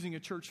you're choosing a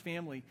church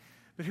family.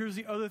 But here's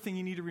the other thing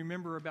you need to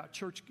remember about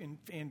church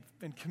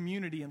and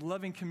community and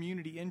loving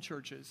community in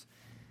churches.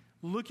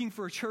 Looking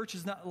for a church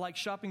is not like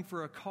shopping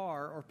for a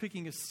car or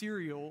picking a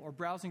cereal or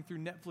browsing through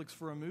Netflix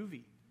for a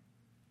movie.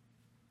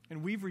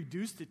 And we've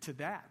reduced it to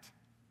that.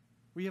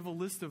 We have a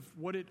list of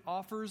what it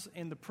offers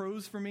and the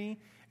pros for me,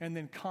 and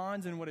then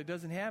cons and what it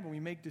doesn't have, and we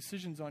make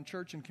decisions on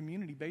church and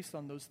community based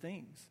on those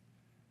things.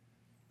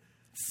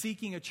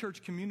 Seeking a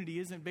church community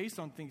isn't based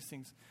on these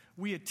things.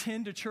 We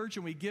attend a church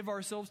and we give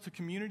ourselves to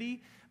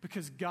community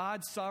because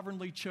God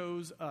sovereignly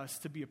chose us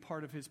to be a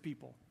part of his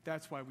people.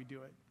 That's why we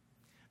do it.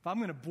 If I'm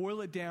going to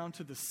boil it down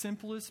to the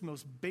simplest,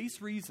 most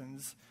base reason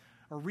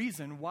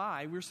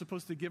why we're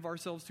supposed to give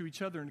ourselves to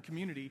each other in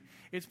community,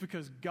 it's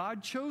because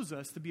God chose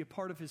us to be a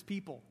part of his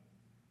people.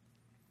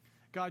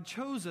 God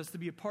chose us to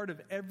be a part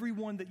of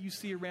everyone that you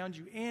see around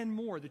you and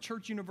more, the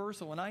church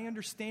universal. And I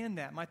understand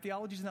that. My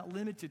theology is not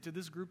limited to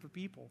this group of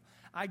people.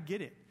 I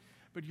get it.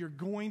 But you're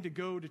going to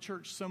go to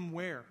church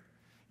somewhere.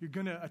 You're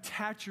going to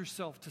attach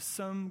yourself to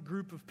some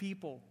group of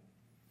people.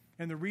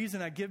 And the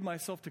reason I give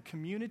myself to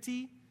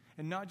community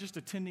and not just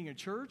attending a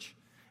church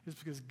is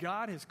because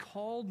God has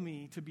called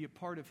me to be a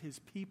part of his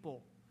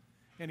people.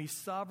 And he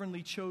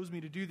sovereignly chose me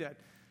to do that,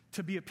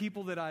 to be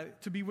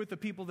with the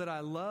people that I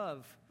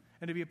love,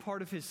 and to be a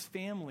part of his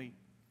family.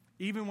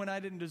 Even when I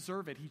didn't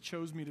deserve it, he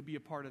chose me to be a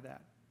part of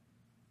that.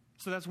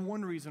 So that's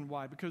one reason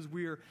why, because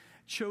we're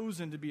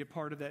chosen to be a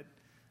part of that.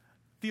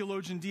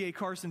 Theologian D.A.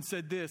 Carson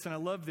said this, and I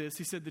love this.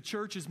 He said, "The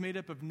church is made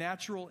up of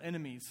natural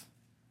enemies."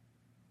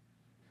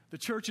 The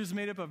church is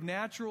made up of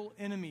natural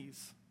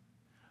enemies.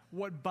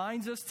 What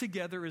binds us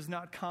together is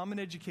not common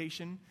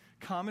education,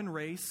 common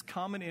race,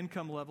 common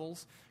income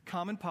levels,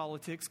 common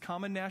politics,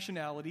 common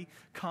nationality,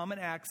 common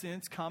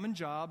accents, common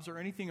jobs, or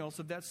anything else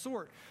of that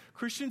sort.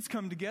 Christians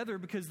come together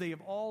because they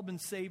have all been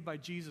saved by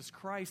Jesus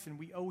Christ, and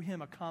we owe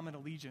him a common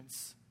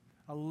allegiance.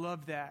 I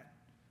love that.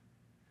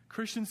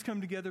 Christians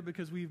come together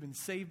because we've been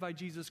saved by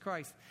Jesus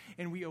Christ,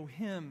 and we owe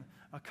him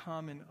a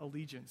common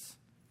allegiance.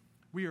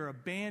 We are a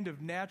band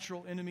of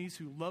natural enemies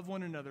who love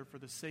one another for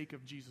the sake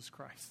of Jesus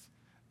Christ.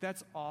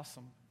 That's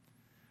awesome.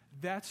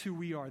 That's who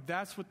we are.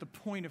 That's what the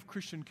point of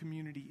Christian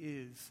community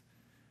is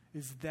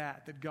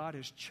that God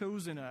has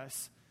chosen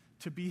us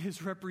to be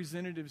his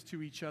representatives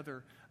to each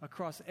other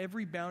across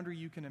every boundary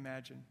you can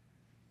imagine.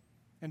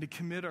 and to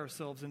commit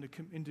ourselves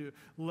into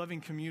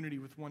loving community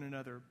with one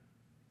another.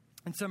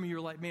 And some of you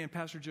are like, man,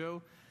 Pastor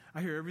Joe,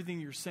 I hear everything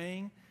you're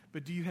saying,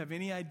 but do you have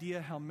any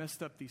idea how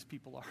messed up these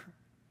people are?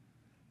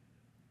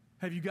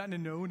 Have you gotten to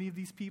know any of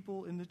these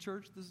people in the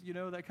church?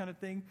 That kind of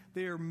thing?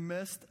 They are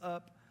messed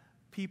up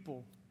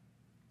people.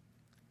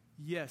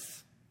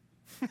 Yes.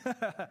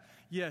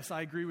 Yes,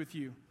 I agree with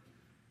you.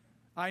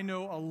 I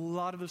know a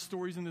lot of the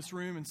stories in this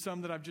room and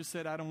some that I've just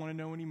said I don't want to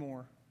know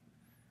anymore.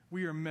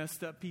 We are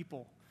messed up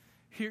people.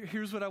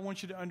 Here's what I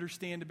want you to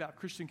understand about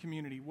Christian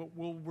community. What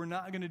we're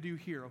not going to do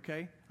here,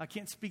 okay? I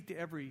can't speak to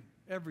every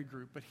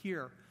group, but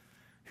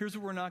here's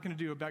what we're not going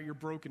to do about your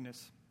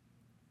brokenness.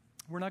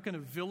 We're not going to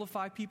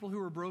vilify people who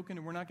are broken,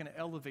 and we're not going to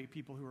elevate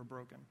people who are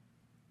broken.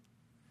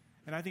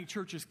 And I think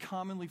churches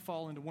commonly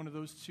fall into one of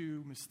those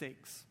two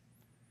mistakes.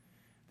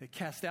 They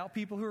cast out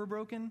people who are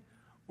broken,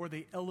 or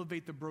they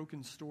elevate the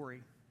broken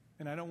story.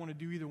 And I don't want to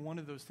do either one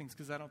of those things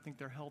because I don't think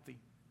they're healthy.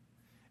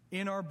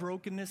 In our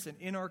brokenness and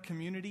in our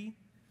community,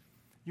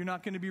 you're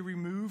not going to be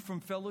removed from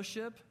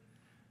fellowship,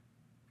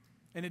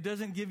 and it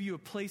doesn't give you a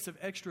place of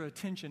extra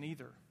attention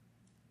either.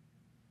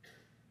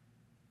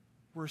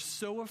 We are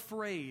so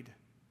afraid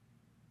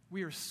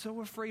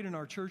in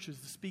our churches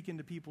to speak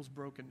into people's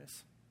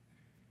brokenness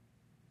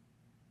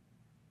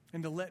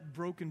and to let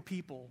broken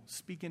people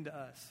speak into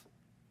us.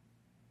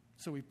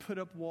 So we put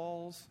up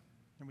walls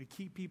and we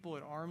keep people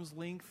at arm's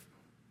length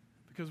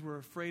because we're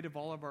afraid of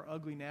all of our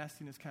ugly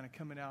nastiness kind of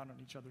coming out on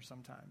each other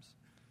sometimes.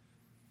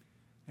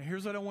 And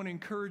here's what I want to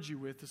encourage you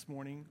with this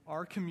morning.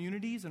 Our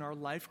communities and our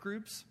life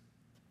groups,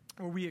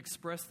 where we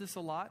express this a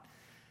lot,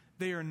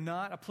 they are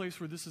not a place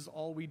where this is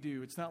all we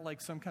do. It's not like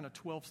some kind of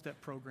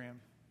 12-step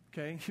program,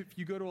 okay? If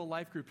you go to a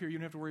life group here, you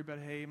don't have to worry about,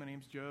 hey, my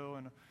name's Joe,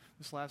 and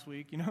this last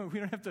week, we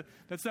don't have to,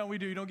 that's not what we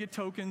do. You don't get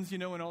tokens,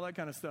 and all that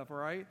kind of stuff, all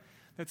right?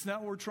 That's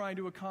not what we're trying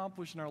to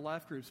accomplish in our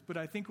life groups. But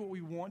I think what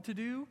we want to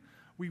do,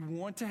 we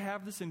want to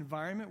have this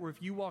environment where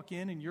if you walk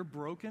in and you're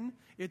broken,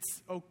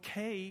 it's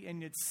okay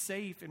and it's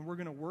safe, and we're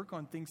going to work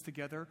on things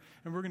together,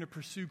 and we're going to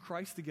pursue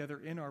Christ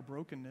together in our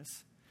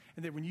brokenness.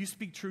 And that when you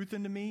speak truth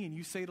into me and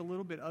you say it a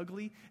little bit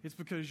ugly, it's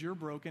because you're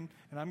broken,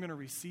 and I'm going to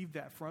receive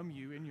that from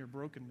you in your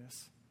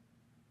brokenness.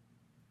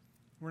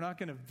 We're not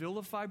going to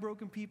vilify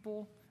broken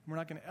people. We're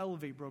not going to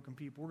elevate broken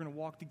people. We're going to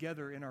walk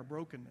together in our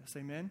brokenness.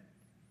 Amen?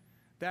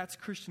 That's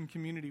Christian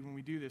community when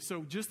we do this.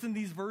 So just in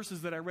these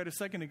verses that I read a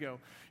second ago,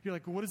 you're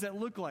like, well, what does that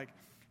look like?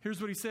 Here's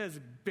what he says: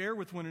 bear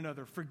with one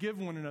another, forgive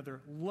one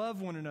another,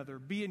 love one another,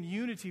 be in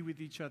unity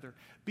with each other,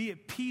 be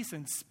at peace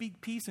and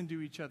speak peace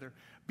into each other,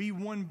 be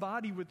one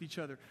body with each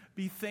other,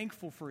 be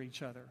thankful for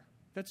each other.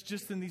 That's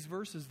just in these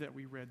verses that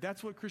we read.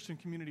 That's what Christian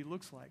community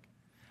looks like.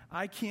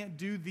 I can't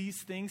do these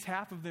things.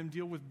 Half of them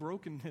deal with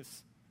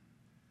brokenness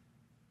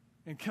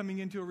and coming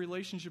into a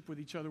relationship with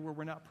each other where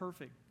we're not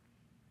perfect.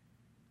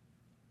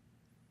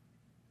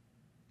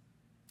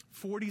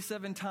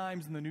 47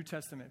 times in the New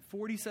Testament,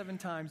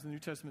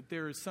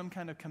 there is some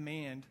kind of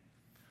command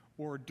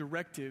or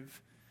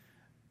directive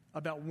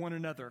about one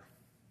another.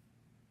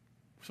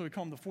 So we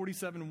call them the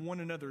 47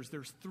 one another's.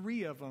 There's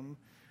 3 of them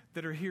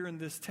that are here in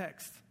this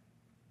text.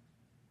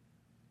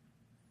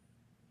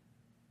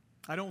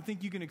 I don't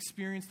think you can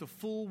experience the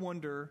full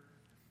wonder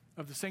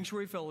of the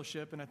sanctuary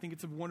fellowship, and I think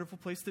it's a wonderful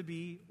place to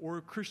be,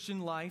 or Christian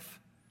life.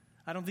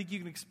 I don't think you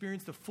can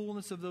experience the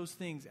fullness of those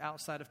things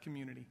outside of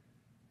community.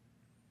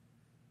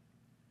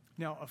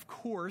 Now, of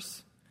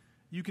course,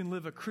 you can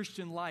live a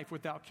Christian life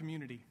without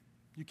community.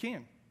 You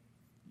can.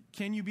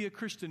 Can you be a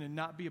Christian and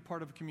not be a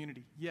part of a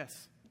community?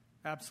 Yes,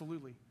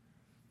 absolutely.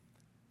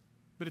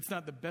 But it's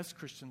not the best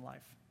Christian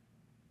life.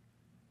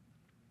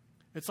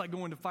 It's like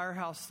going to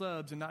Firehouse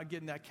Subs and not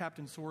getting that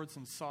Captain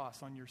Sorensen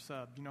sauce on your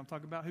sub. You know what I'm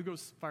talking about? Who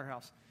goes to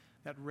Firehouse?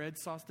 That red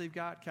sauce they've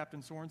got,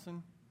 Captain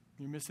Sorensen?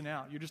 You're missing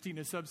out. You're just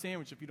eating a sub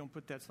sandwich if you don't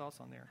put that sauce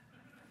on there.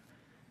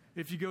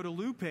 If you go to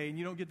Lupe and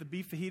you don't get the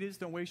beef fajitas,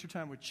 don't waste your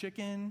time with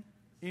chicken,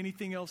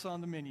 anything else on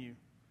the menu.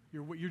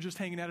 You're just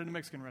hanging out at a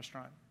Mexican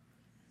restaurant,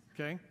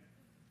 okay?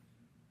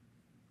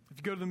 If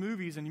you go to the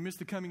movies and you miss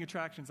the coming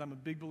attractions, I'm a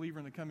big believer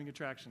in the coming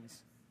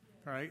attractions,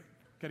 all right?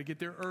 Got to get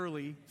there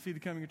early, see the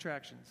coming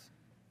attractions.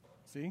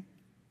 See?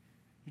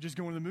 You're just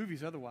going to the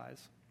movies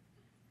otherwise.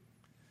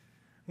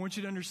 I want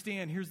you to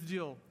understand, here's the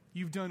deal.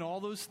 You've done all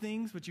those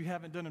things, but you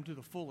haven't done them to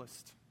the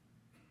fullest.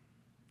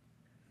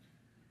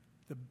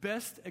 The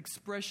best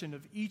expression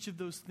of each of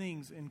those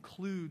things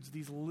includes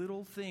these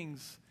little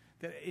things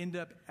that end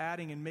up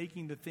adding and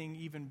making the thing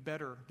even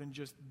better than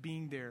just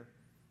being there.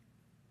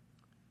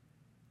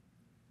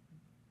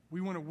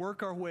 We want to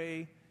work our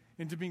way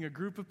into being a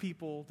group of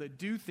people that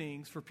do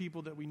things for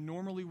people that we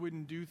normally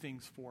wouldn't do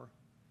things for.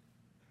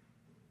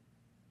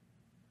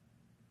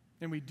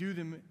 And we do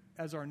them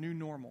as our new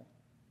normal.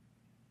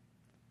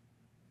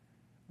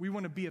 We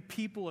want to be a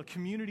people, a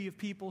community of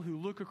people who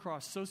look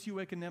across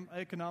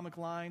socioeconomic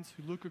lines,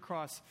 who look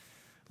across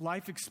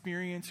life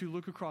experience, who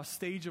look across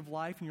stage of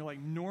life, and you're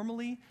like,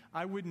 normally,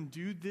 I wouldn't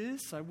do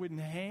this, I wouldn't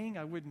hang,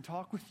 I wouldn't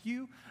talk with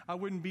you, I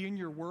wouldn't be in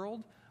your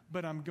world,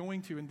 but I'm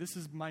going to, and this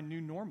is my new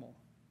normal.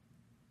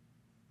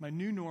 My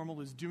new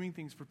normal is doing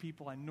things for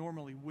people I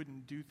normally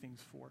wouldn't do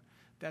things for.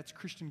 That's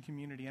Christian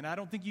community. And I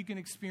don't think you can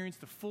experience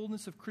the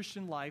fullness of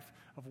Christian life,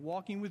 of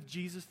walking with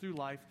Jesus through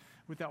life,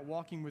 without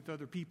walking with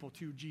other people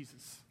to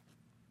Jesus.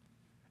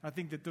 I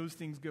think that those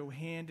things go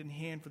hand in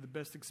hand for the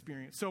best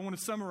experience. So I want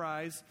to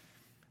summarize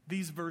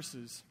these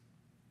verses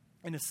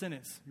in a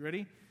sentence. You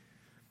ready?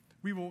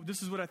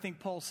 This is what I think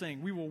Paul's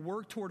saying. We will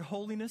work toward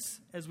holiness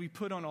as we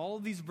put on all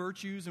of these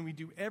virtues and we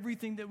do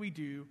everything that we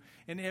do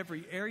in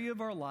every area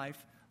of our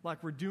life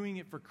like we're doing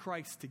it for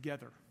Christ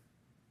together.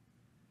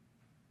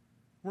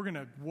 We're going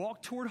to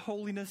walk toward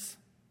holiness.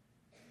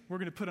 We're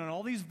going to put on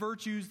all these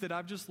virtues that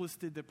I've just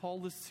listed, that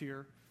Paul lists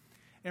here.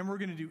 And we're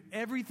going to do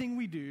everything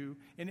we do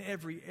in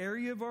every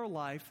area of our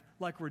life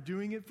like we're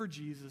doing it for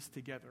Jesus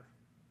together.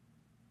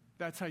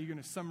 That's how you're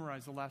going to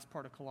summarize the last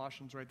part of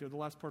Colossians right there, the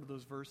last part of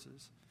those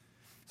verses.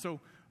 So,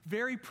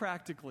 very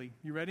practically,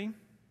 you ready?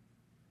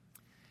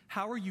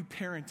 How are you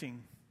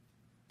parenting?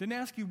 Didn't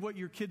ask you what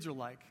your kids are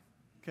like,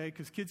 okay?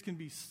 Because kids can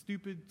be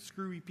stupid,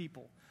 screwy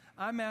people.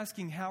 I'm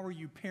asking, how are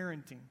you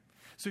parenting?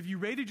 So if you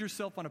rated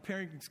yourself on a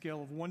parenting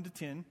scale of 1 to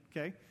 10,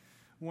 okay?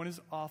 1 is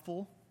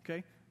awful,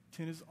 okay?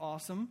 10 is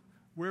awesome.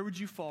 Where would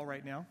you fall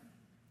right now?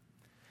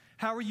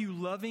 How are you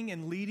loving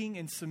and leading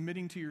and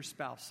submitting to your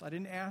spouse? I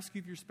didn't ask you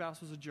if your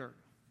spouse was a jerk.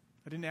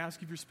 I didn't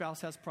ask you if your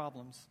spouse has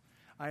problems.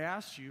 I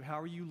asked you,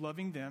 how are you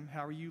loving them?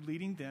 How are you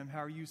leading them? How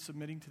are you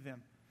submitting to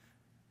them?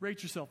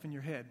 Rate yourself in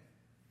your head.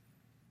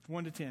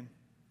 1 to 10.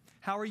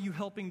 How are you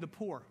helping the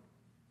poor?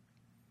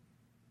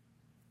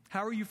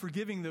 How are you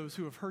forgiving those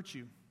who have hurt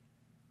you?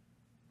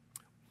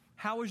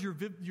 How is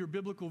your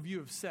biblical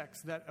view of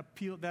sex that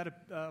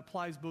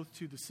applies both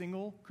to the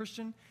single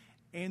Christian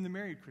and the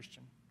married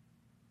Christian?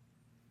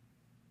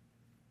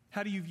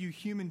 How do you view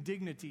human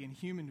dignity and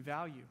human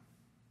value?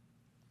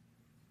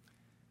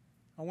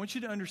 I want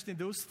you to understand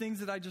those things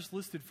that I just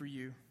listed for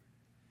you.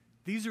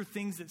 These are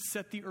things that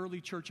set the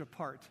early church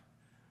apart.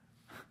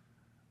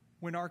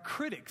 When our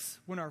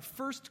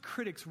first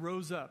critics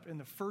rose up in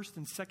the first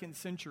and second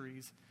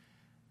centuries,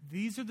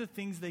 these are the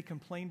things they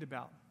complained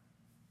about.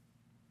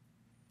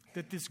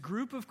 That this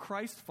group of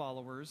Christ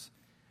followers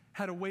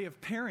had a way of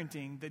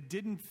parenting that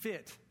didn't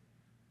fit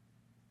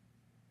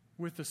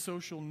with the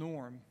social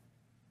norm.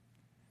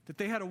 That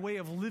they had a way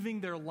of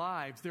living their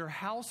lives, their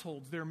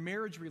households, their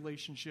marriage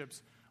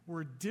relationships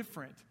were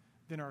different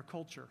than our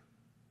culture.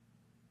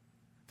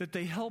 That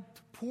they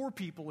helped poor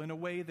people in a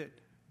way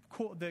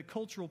that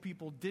cultural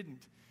people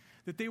didn't.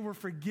 That they were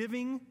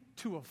forgiving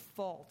to a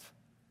fault.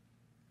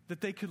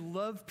 That they could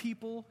love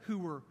people who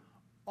were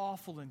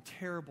awful and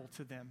terrible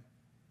to them.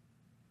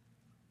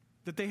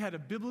 That they had a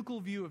biblical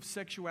view of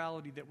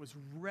sexuality that was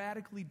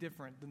radically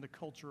different than the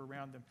culture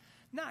around them.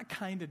 Not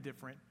kind of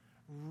different,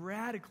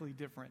 radically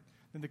different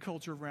than the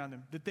culture around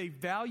them. That they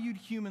valued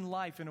human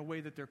life in a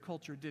way that their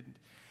culture didn't.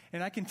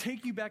 And I can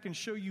take you back and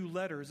show you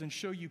letters and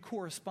show you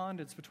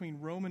correspondence between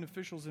Roman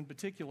officials in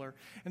particular.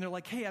 And they're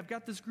like, hey, I've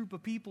got this group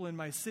of people in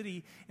my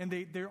city, and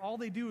they're all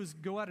they do is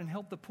go out and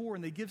help the poor,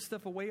 and they give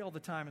stuff away all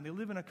the time, and they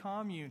live in a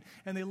commune,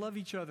 and they love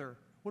each other.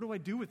 What do I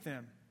do with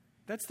them?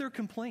 That's their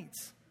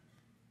complaints.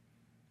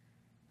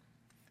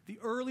 The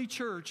early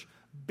church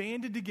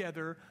banded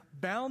together,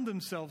 bound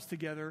themselves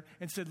together,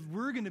 and said,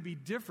 we're going to be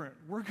different.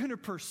 We're going to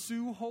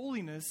pursue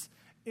holiness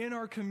in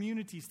our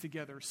communities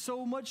together.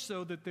 So much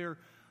so that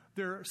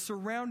their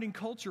surrounding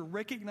culture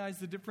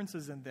recognized the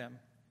differences in them.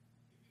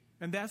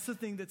 And that's the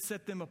thing that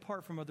set them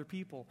apart from other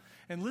people.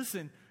 And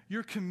listen,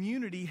 your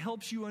community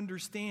helps you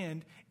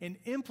understand and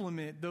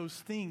implement those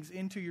things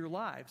into your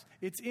lives.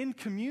 It's in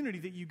community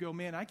that you go,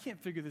 man, I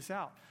can't figure this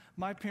out.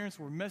 My parents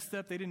were messed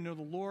up. They didn't know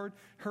the Lord.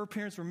 Her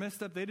parents were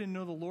messed up. They didn't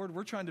know the Lord.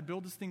 We're trying to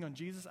build this thing on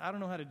Jesus. I don't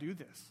know how to do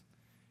this.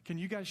 Can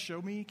you guys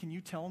show me? Can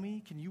you tell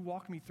me? Can you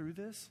walk me through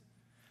this?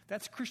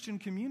 That's Christian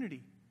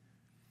community.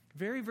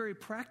 Very, very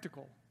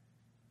practical.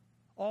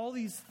 All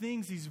these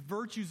things, these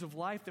virtues of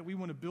life that we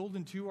want to build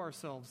into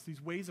ourselves,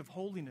 these ways of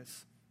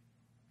holiness,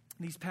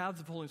 these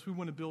paths of holiness we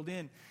want to build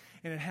in.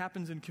 And it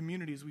happens in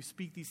community as we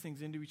speak these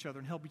things into each other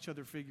and help each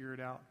other figure it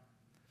out.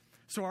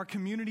 So our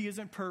community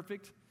isn't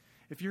perfect.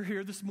 If you're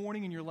here this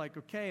morning and you're like,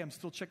 okay, I'm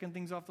still checking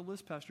things off the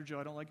list, Pastor Joe.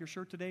 I don't like your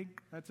shirt today.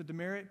 That's a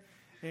demerit.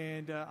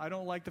 And I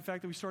don't like the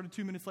fact that we started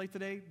 2 minutes late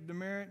today.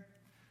 Demerit.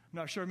 I'm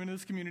not sure I'm into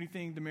this community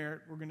thing.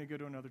 Demerit. We're going to go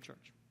to another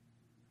church.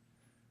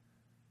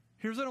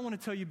 Here's what I want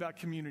to tell you about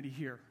community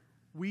here.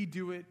 We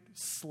do it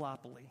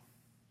sloppily.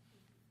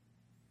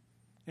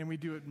 And we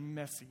do it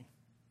messy.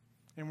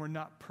 And we're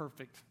not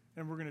perfect.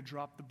 And we're going to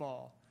drop the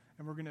ball.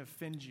 And we're going to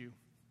offend you.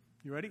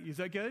 You ready? Is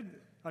that good?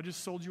 I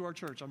just sold you our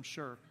church, I'm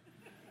sure.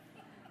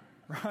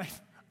 Right?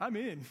 I'm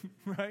in,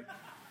 right?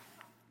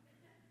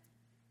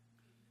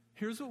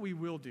 Here's what we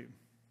will do.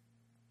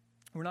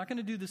 We're not going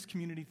to do this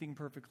community thing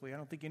perfectly. I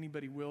don't think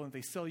anybody will. And if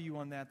they sell you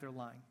on that, they're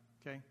lying,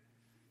 okay?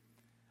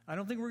 I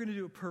don't think we're going to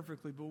do it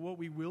perfectly, but what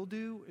we will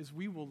do is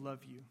we will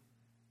love you.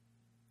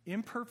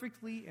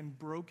 Imperfectly and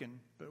broken,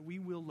 but we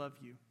will love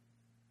you.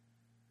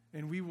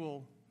 And we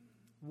will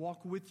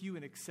walk with you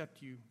and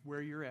accept you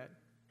where you're at.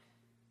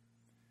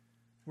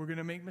 We're going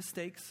to make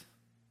mistakes,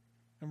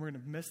 and we're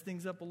going to mess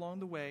things up along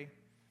the way,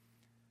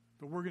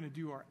 but we're going to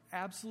do our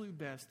absolute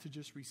best to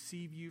just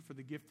receive you for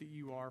the gift that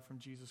you are from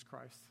Jesus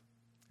Christ.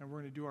 And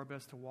we're going to do our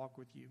best to walk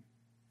with you.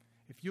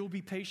 If you'll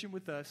be patient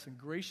with us and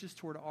gracious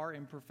toward our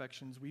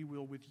imperfections, we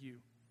will with you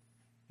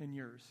and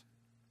yours.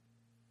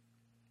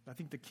 I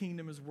think the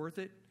kingdom is worth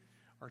it.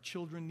 Our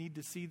children need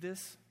to see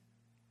this.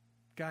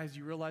 Guys,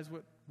 you realize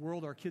what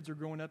world our kids are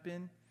growing up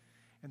in?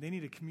 And they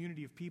need a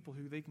community of people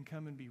who they can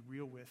come and be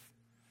real with,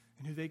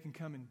 and who they can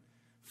come and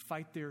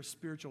fight their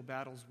spiritual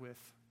battles with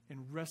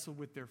and wrestle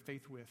with their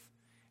faith with.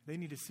 They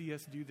need to see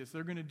us do this.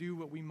 They're going to do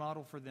what we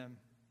model for them.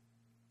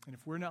 And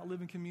if we're not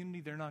living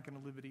community, they're not going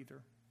to live it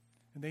either.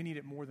 And they need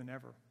it more than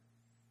ever.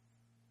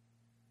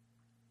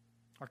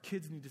 Our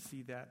kids need to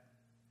see that.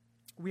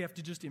 We have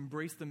to just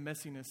embrace the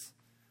messiness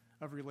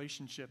of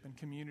relationship and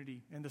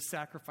community and the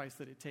sacrifice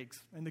that it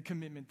takes and the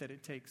commitment that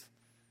it takes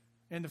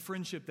and the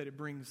friendship that it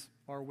brings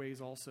our ways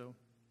also.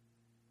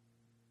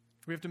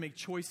 We have to make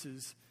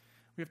choices.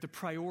 We have to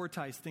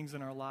prioritize things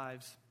in our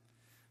lives.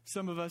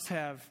 Some of us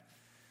have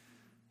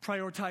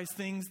prioritized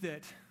things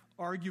that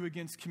argue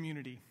against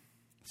community.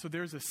 So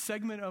there's a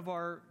segment of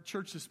our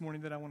church this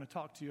morning that I want to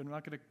talk to you. I'm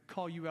not going to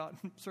call you out,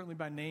 certainly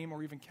by name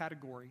or even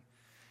category.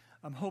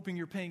 I'm hoping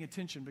you're paying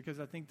attention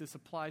because I think this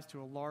applies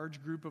to a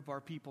large group of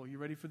our people. You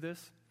ready for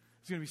this?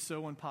 It's going to be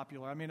so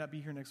unpopular. I may not be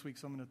here next week,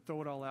 so I'm going to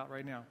throw it all out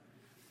right now.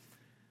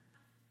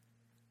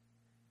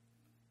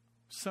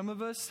 Some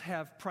of us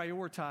have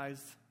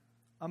prioritized,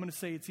 I'm going to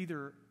say it's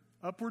either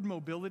upward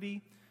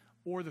mobility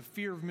or the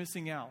fear of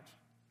missing out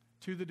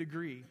to the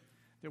degree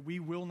that we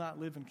will not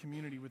live in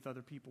community with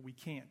other people. We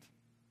can't.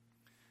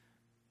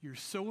 You're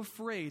so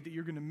afraid that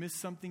you're going to miss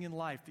something in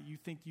life that you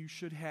think you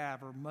should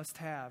have or must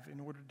have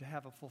in order to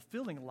have a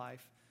fulfilling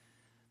life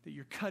that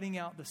you're cutting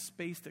out the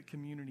space that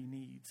community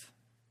needs.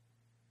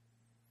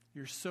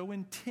 You're so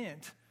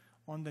intent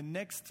on the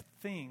next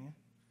thing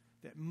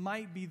that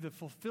might be the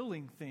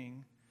fulfilling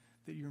thing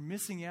that you're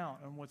missing out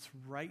on what's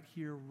right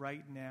here,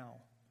 right now,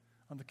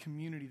 on the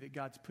community that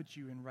God's put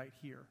you in right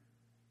here.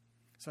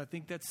 So I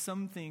think that's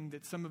something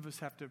that some of us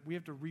have to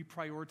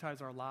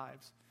reprioritize our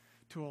lives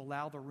to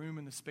allow the room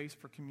and the space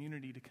for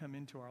community to come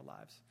into our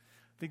lives.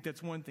 I think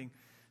that's one thing.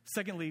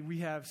 Secondly,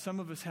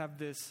 some of us have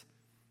this,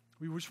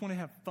 we just want to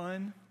have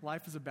fun.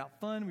 Life is about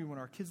fun. We want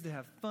our kids to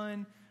have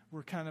fun.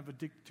 We're kind of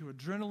addicted to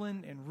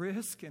adrenaline and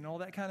risk and all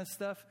that kind of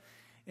stuff.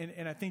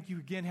 And I think you,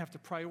 again, have to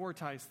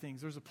prioritize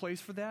things. There's a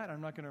place for that.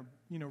 I'm not going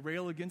to,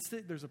 rail against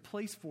it. There's a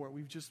place for it.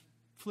 We've just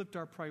flipped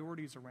our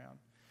priorities around.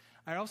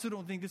 I also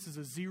don't think this is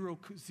a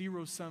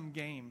zero-sum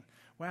game.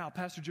 Wow,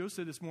 Pastor Joe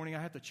said this morning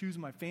I have to choose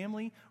my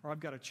family, or I've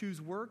got to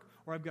choose work,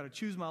 or I've got to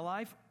choose my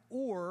life,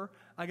 or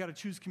I got to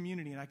choose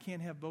community, and I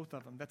can't have both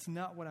of them. That's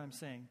not what I'm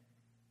saying.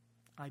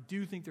 I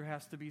do think there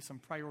has to be some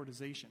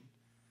prioritization.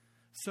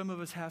 Some of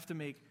us have to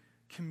make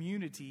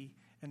community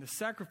and the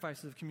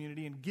sacrifices of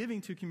community and giving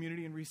to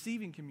community and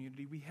receiving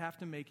community, we have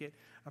to make it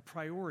a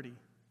priority.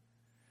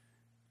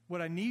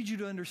 What I need you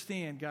to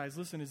understand, guys,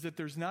 listen, is that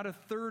there's not a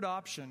third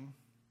option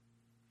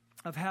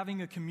of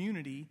having a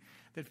community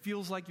that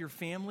feels like your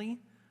family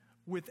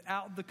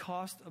without the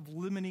cost of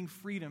limiting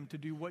freedom to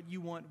do what you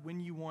want,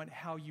 when you want,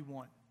 how you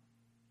want.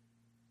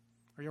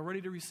 Are y'all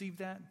ready to receive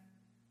that?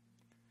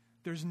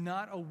 There's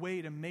not a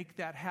way to make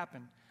that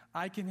happen.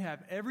 I can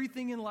have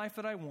everything in life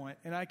that I want,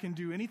 and I can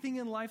do anything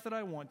in life that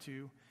I want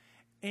to,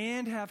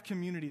 and have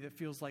community that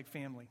feels like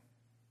family.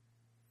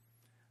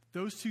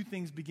 Those two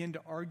things begin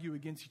to argue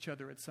against each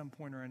other at some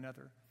point or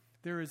another.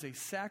 There is a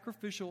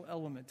sacrificial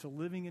element to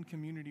living in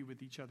community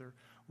with each other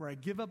where I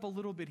give up a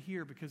little bit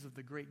here because of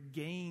the great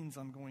gains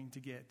I'm going to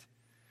get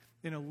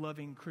in a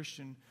loving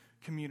Christian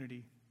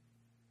community.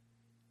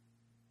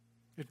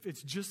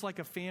 It's just like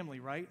a family,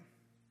 right?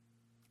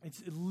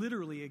 It's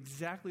literally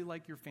exactly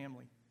like your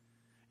family.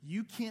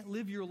 You can't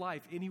live your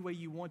life any way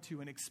you want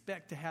to and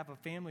expect to have a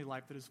family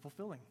life that is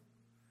fulfilling.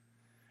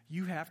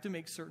 You have to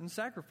make certain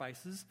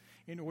sacrifices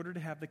in order to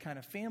have the kind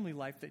of family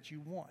life that you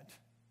want.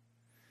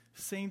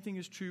 Same thing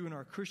is true in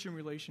our Christian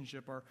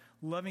relationship, our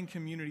loving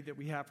community that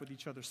we have with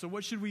each other. So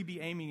what should we be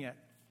aiming at?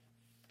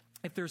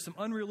 If there's some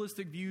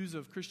unrealistic views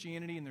of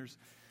Christianity and there's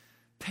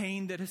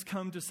pain that has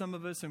come to some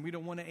of us and we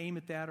don't want to aim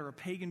at that, or a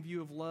pagan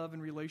view of love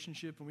and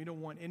relationship and we don't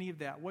want any of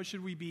that, what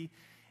should we be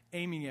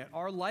aiming at?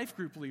 Our life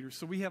group leaders.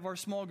 So we have our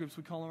small groups.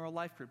 We call them our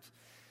life groups.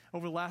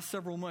 Over the last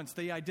several months,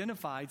 they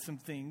identified some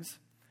things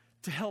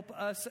to help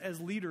us as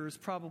leaders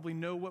probably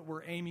know what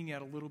we're aiming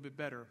at a little bit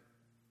better.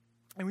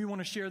 And we want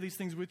to share these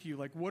things with you.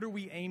 Like, what are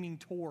we aiming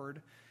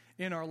toward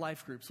in our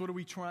life groups? What are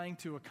we trying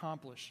to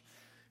accomplish?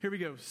 Here we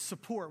go.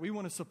 Support. We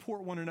want to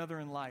support one another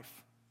in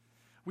life.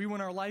 We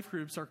want our life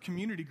groups, our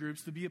community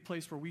groups, to be a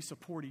place where we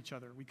support each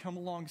other. We come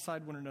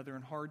alongside one another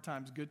in hard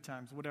times, good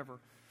times, whatever.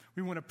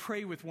 We want to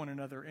pray with one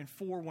another and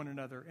for one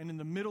another. And in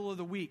the middle of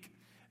the week,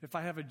 if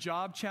I have a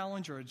job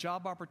challenge or a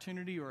job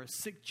opportunity or a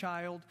sick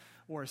child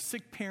or a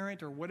sick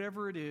parent or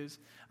whatever it is,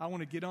 I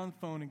want to get on the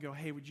phone and go,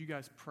 hey, would you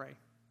guys pray?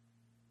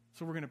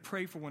 So we're going to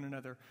pray for one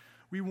another.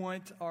 We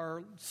want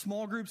our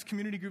small groups,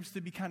 community groups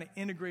to be kind of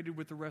integrated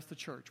with the rest of the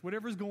church.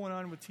 Whatever's going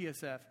on with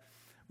TSF,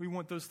 We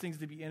want those things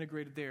to be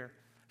integrated there.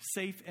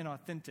 Safe and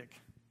authentic.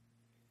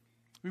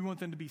 We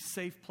want them to be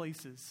safe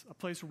places, a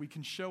place where we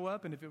can show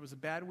up, and if it was a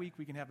bad week,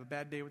 we can have a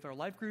bad day with our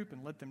life group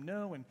and let them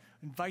know and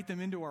invite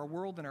them into our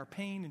world and our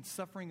pain and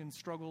suffering and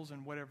struggles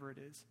and whatever it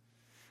is.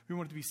 We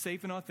want it to be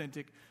safe and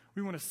authentic.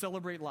 We want to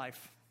celebrate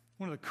life.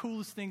 One of the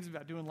coolest things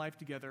about doing life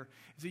together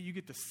is that you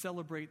get to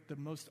celebrate the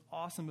most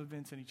awesome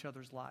events in each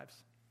other's lives.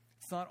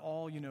 It's not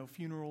all,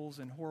 funerals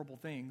and horrible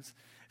things.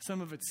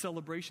 Some of it's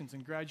celebrations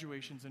and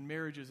graduations and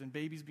marriages and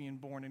babies being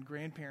born and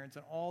grandparents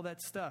and all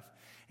that stuff.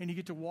 And you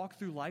get to walk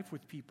through life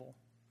with people.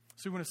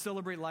 So we want to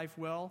celebrate life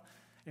well,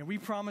 and we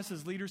promise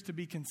as leaders to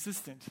be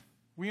consistent.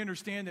 We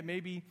understand that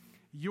maybe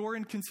your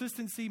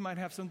inconsistency might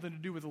have something to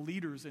do with the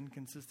leader's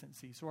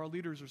inconsistency. So our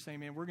leaders are saying,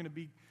 man, we're going to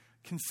be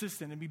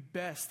consistent and be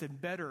best and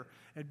better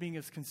at being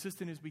as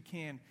consistent as we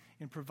can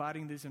in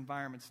providing these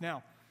environments.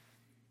 Now,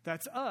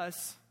 that's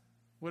us.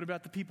 What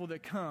about the people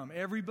that come?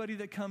 Everybody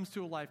that comes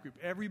to a life group,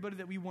 everybody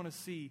that we want to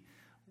see,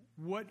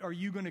 what are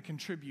you going to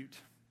contribute,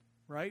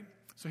 right?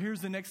 So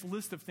here's the next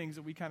list of things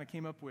that we kind of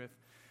came up with.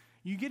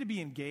 You get to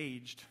be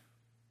engaged.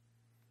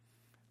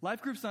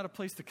 Life group's not a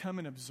place to come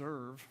and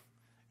observe.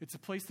 It's a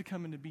place to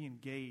come and to be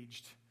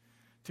engaged.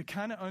 To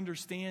kind of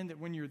understand that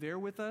when you're there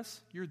with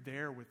us, you're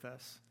there with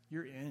us.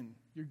 You're in.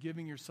 You're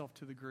giving yourself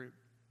to the group.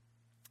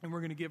 And we're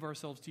going to give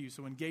ourselves to you.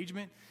 So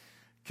engagement,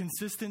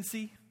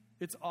 consistency.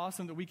 It's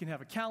awesome that we can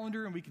have a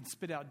calendar and we can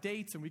spit out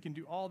dates and we can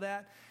do all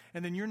that.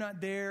 And then you're not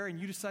there and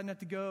you decide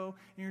not to go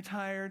and you're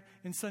tired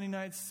and Sunday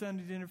night,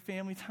 Sunday dinner,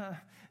 family time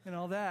and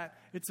all that.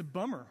 It's a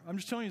bummer. I'm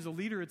just telling you as a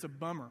leader, it's a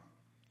bummer.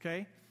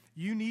 Okay?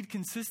 You need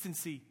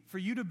consistency. For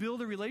you to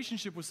build a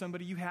relationship with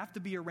somebody, you have to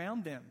be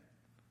around them.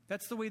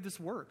 That's the way this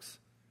works.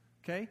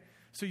 Okay?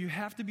 So you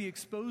have to be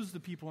exposed to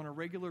people on a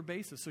regular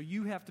basis. So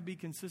you have to be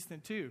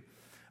consistent too.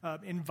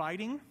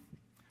 Inviting.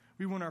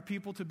 We want our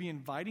people to be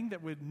inviting,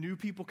 that when new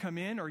people come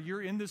in or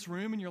you're in this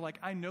room and you're like,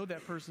 I know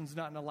that person's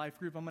not in a life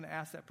group. I'm going to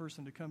ask that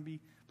person to come be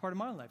part of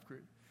my life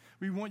group.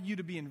 We want you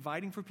to be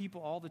inviting for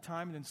people all the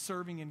time and then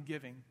serving and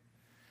giving.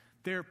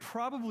 There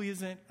probably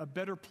isn't a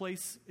better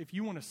place if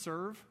you want to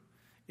serve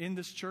in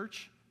this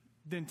church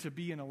than to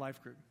be in a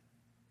life group.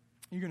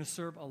 You're going to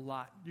serve a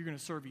lot. You're going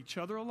to serve each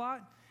other a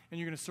lot, and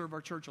you're going to serve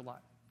our church a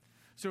lot.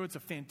 So it's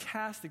a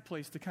fantastic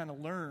place to kind of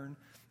learn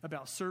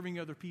about serving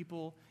other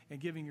people and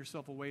giving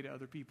yourself away to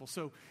other people.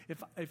 So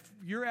if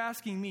you're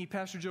asking me,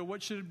 Pastor Joe,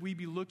 what should we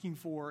be looking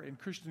for in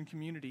Christian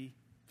community,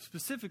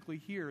 specifically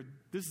here,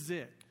 this is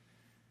it.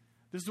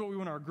 This is what we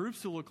want our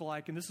groups to look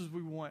like, and this is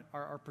what we want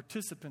our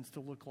participants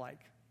to look like.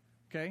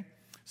 Okay?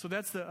 So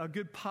that's a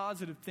good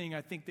positive thing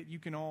I think that you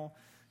can all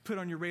put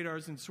on your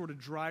radars and sort of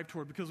drive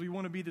toward, because we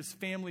want to be this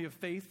family of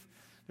faith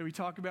that we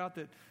talk about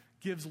that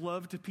gives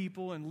love to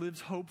people and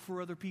lives hope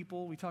for other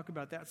people. We talk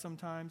about that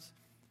sometimes.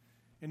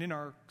 And in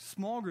our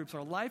small groups,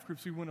 our life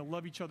groups, we want to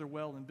love each other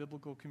well in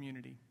biblical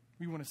community.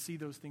 We want to see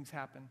those things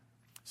happen.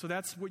 So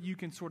that's what you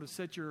can sort of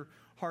set your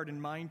heart and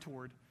mind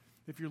toward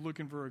if you're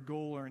looking for a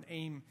goal or an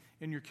aim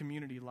in your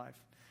community life.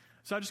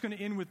 So I'm just going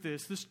to end with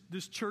this.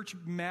 This church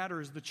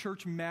matters. The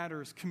church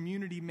matters.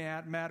 Community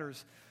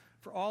matters.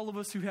 For all of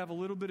us who have a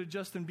little bit of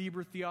Justin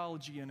Bieber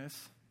theology in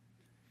us,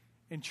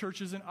 and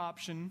church is an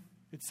option.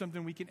 It's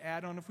something we can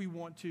add on if we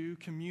want to.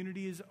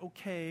 Community is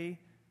okay,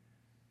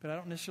 but I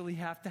don't necessarily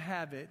have to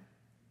have it.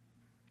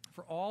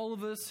 For all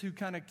of us who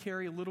kind of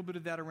carry a little bit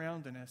of that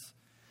around in us,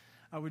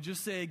 I would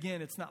just say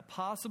again, it's not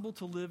possible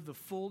to live the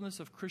fullness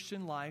of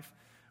Christian life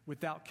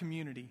without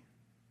community.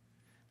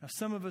 Now,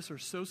 some of us are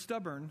so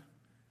stubborn.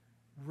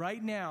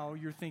 Right now,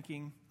 you're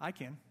thinking, I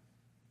can.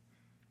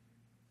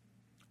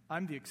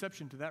 I'm the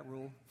exception to that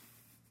rule.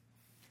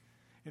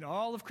 In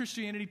all of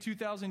Christianity,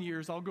 2,000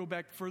 years, I'll go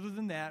back further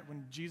than that,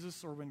 when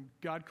Jesus or when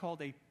God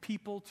called a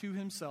people to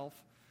himself,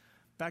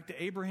 back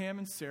to Abraham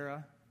and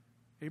Sarah.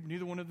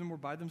 Neither one of them were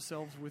by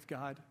themselves with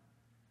God.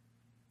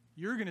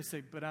 You're going to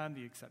say, but I'm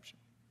the exception.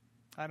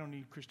 I don't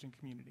need Christian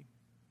community.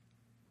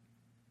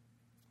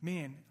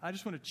 Man, I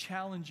just want to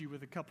challenge you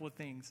with a couple of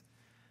things.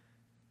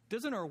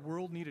 Doesn't our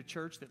world need a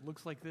church that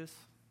looks like this?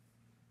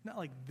 Not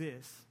like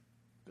this,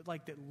 but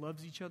like that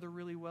loves each other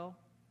really well?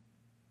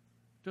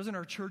 Doesn't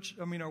our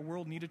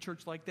world need a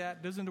church like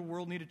that? Doesn't the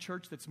world need a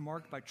church that's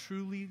marked by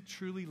truly,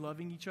 truly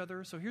loving each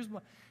other? So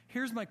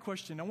here's my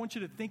question. I want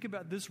you to think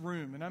about this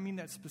room, and I mean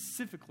that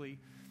specifically.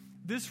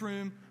 This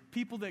room,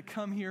 people that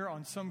come here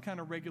on some kind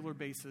of regular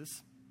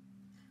basis.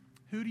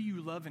 Who do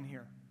you love in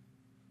here?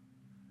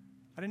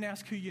 I didn't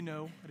ask who you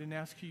know. I didn't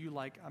ask who you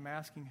like. I'm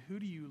asking, who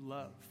do you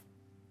love?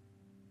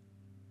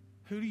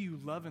 Who do you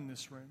love in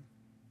this room?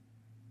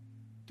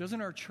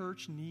 Doesn't our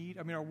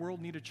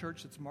world need a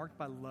church that's marked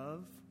by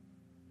love?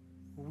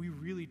 Where we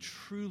really,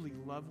 truly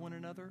love one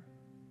another?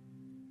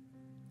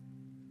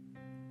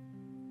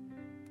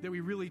 That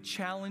we really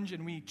challenge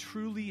and we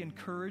truly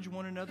encourage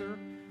one another?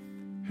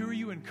 Who are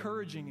you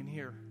encouraging in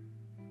here?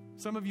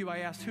 Some of you, I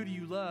asked, who do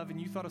you love? And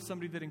you thought of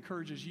somebody that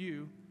encourages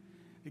you,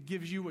 that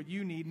gives you what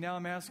you need. Now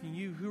I'm asking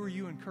you, who are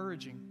you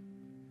encouraging?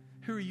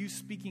 Who are you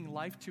speaking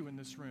life to in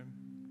this room?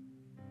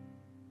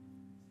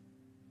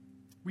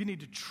 We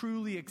need to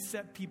truly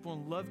accept people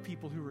and love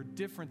people who are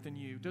different than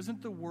you.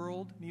 Doesn't the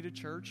world need a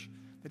church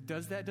that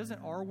does that?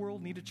 Doesn't our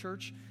world need a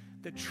church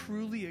that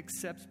truly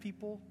accepts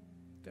people,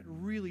 that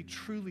really,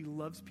 truly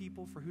loves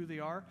people for who they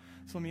are?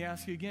 So let me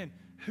ask you again,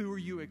 who are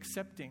you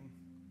accepting?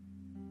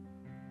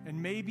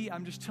 And maybe,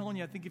 I'm just telling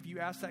you, I think if you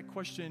ask that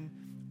question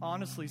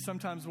honestly,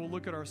 sometimes we'll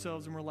look at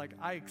ourselves and we're like,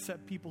 I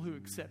accept people who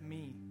accept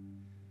me.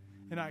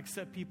 And I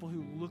accept people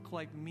who look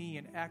like me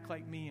and act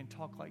like me and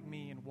talk like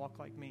me and walk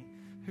like me.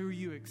 Who are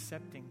you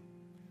accepting?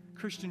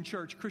 Christian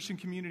church, Christian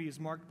community is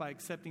marked by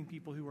accepting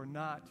people who are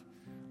not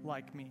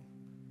like me.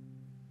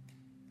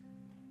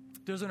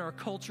 Doesn't our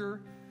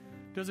culture,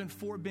 doesn't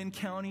Fort Bend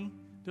County,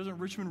 doesn't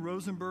Richmond,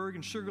 Rosenberg,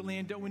 and Sugar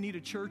Land, don't we need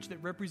a church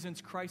that represents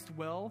Christ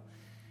well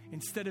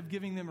instead of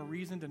giving them a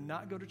reason to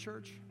not go to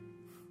church?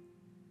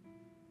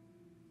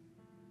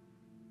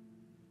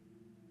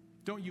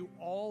 Don't you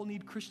all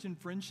need Christian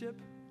friendship?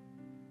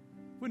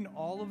 Wouldn't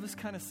all of us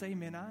kind of say,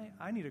 man,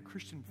 I need a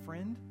Christian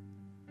friend?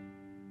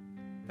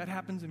 That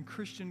happens in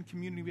Christian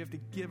community. We have to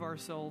give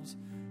ourselves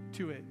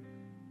to it.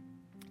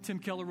 Tim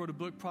Keller wrote a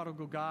book,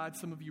 Prodigal God.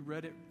 Some of you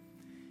read it.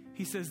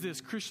 He says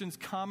this: Christians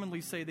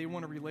commonly say they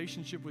want a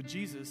relationship with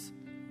Jesus,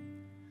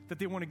 that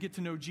they want to get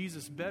to know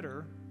Jesus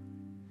better.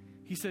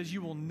 He says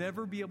you will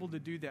never be able to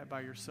do that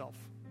by yourself.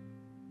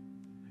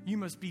 You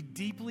must be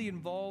deeply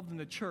involved in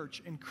the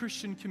church and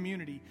Christian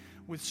community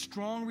with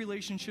strong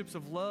relationships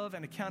of love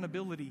and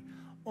accountability.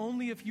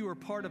 Only if you are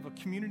part of a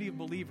community of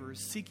believers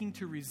seeking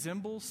to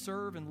resemble,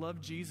 serve, and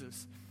love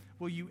Jesus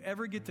will you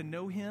ever get to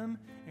know him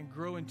and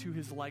grow into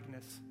his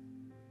likeness.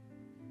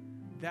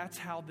 That's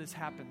how this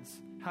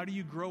happens. How do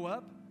you grow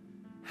up?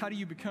 How do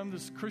you become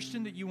this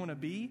Christian that you want to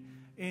be?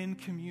 In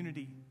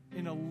community,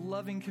 in a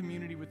loving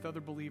community with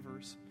other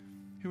believers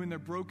who in their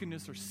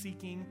brokenness are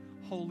seeking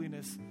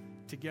holiness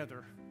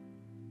together.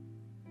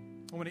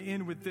 I want to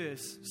end with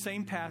this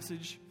same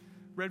passage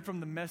read from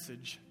the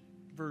Message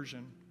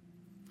version.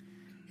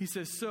 He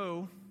says,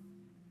 so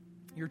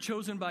you're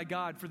chosen by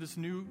God for this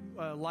new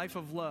life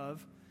of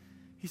love.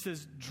 He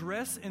says,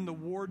 dress in the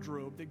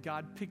wardrobe that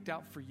God picked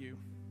out for you.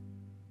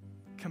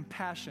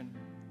 Compassion,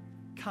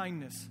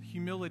 kindness,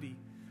 humility,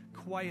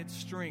 quiet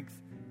strength,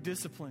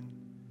 discipline.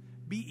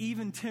 Be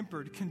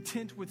even-tempered,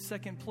 content with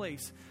second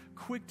place,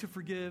 quick to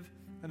forgive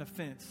an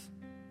offense.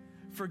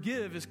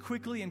 Forgive as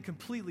quickly and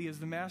completely as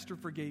the Master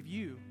forgave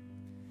you.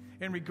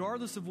 And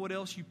regardless of what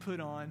else you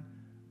put on,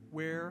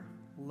 wear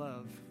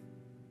love.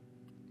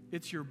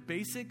 It's your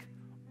basic,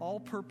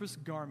 all-purpose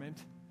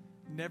garment.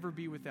 Never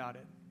be without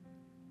it.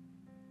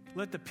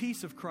 Let the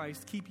peace of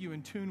Christ keep you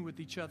in tune with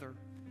each other,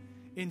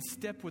 in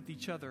step with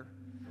each other.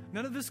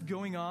 None of this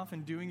going off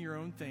and doing your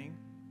own thing.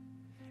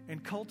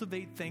 And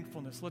cultivate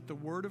thankfulness. Let the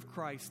word of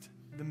Christ,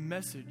 the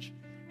message,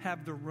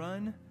 have the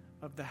run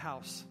of the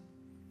house.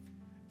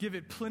 Give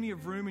it plenty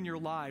of room in your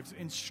lives.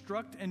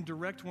 Instruct and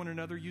direct one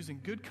another using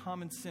good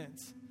common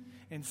sense.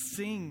 And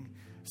sing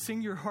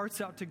your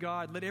hearts out to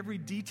God. Let every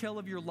detail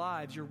of your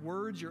lives, your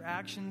words, your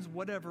actions,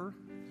 whatever,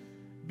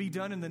 be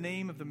done in the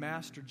name of the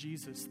Master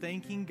Jesus,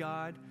 thanking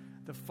God,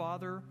 the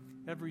Father,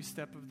 every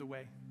step of the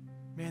way.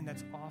 Man,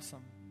 that's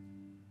awesome.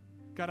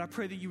 God, I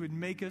pray that you would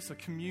make us a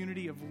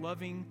community of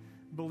loving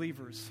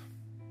believers.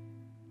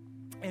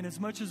 And as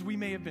much as we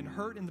may have been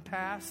hurt in the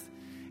past,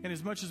 and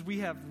as much as we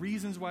have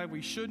reasons why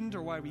we shouldn't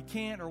or why we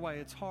can't or why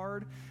it's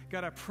hard,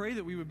 God, I pray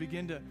that we would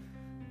begin to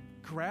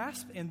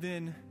grasp and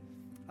then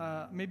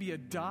maybe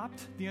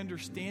adopt the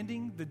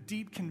understanding, the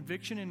deep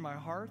conviction in my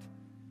heart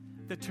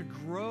that to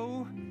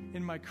grow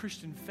in my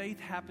Christian faith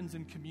happens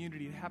in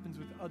community. It happens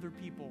with other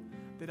people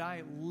that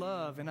I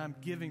love and I'm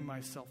giving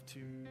myself to.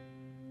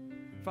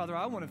 Father,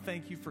 I want to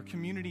thank you for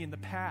community in the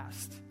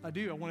past. I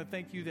do. I want to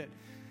thank you that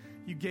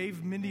you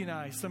gave Mindy and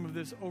I some of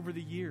this over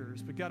the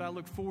years. But God, I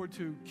look forward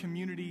to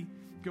community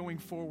going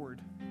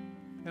forward.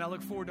 And I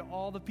look forward to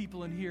all the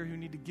people in here who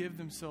need to give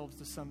themselves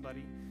to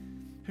somebody,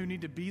 who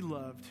need to be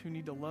loved, who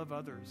need to love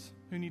others,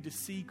 who need to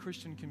see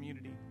Christian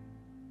community.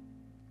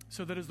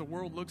 So that as the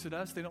world looks at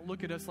us, they don't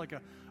look at us like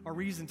a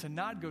reason to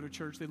not go to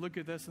church. They look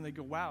at us and they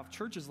go, wow, if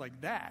church is like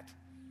that,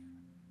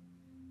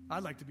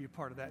 I'd like to be a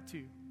part of that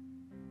too.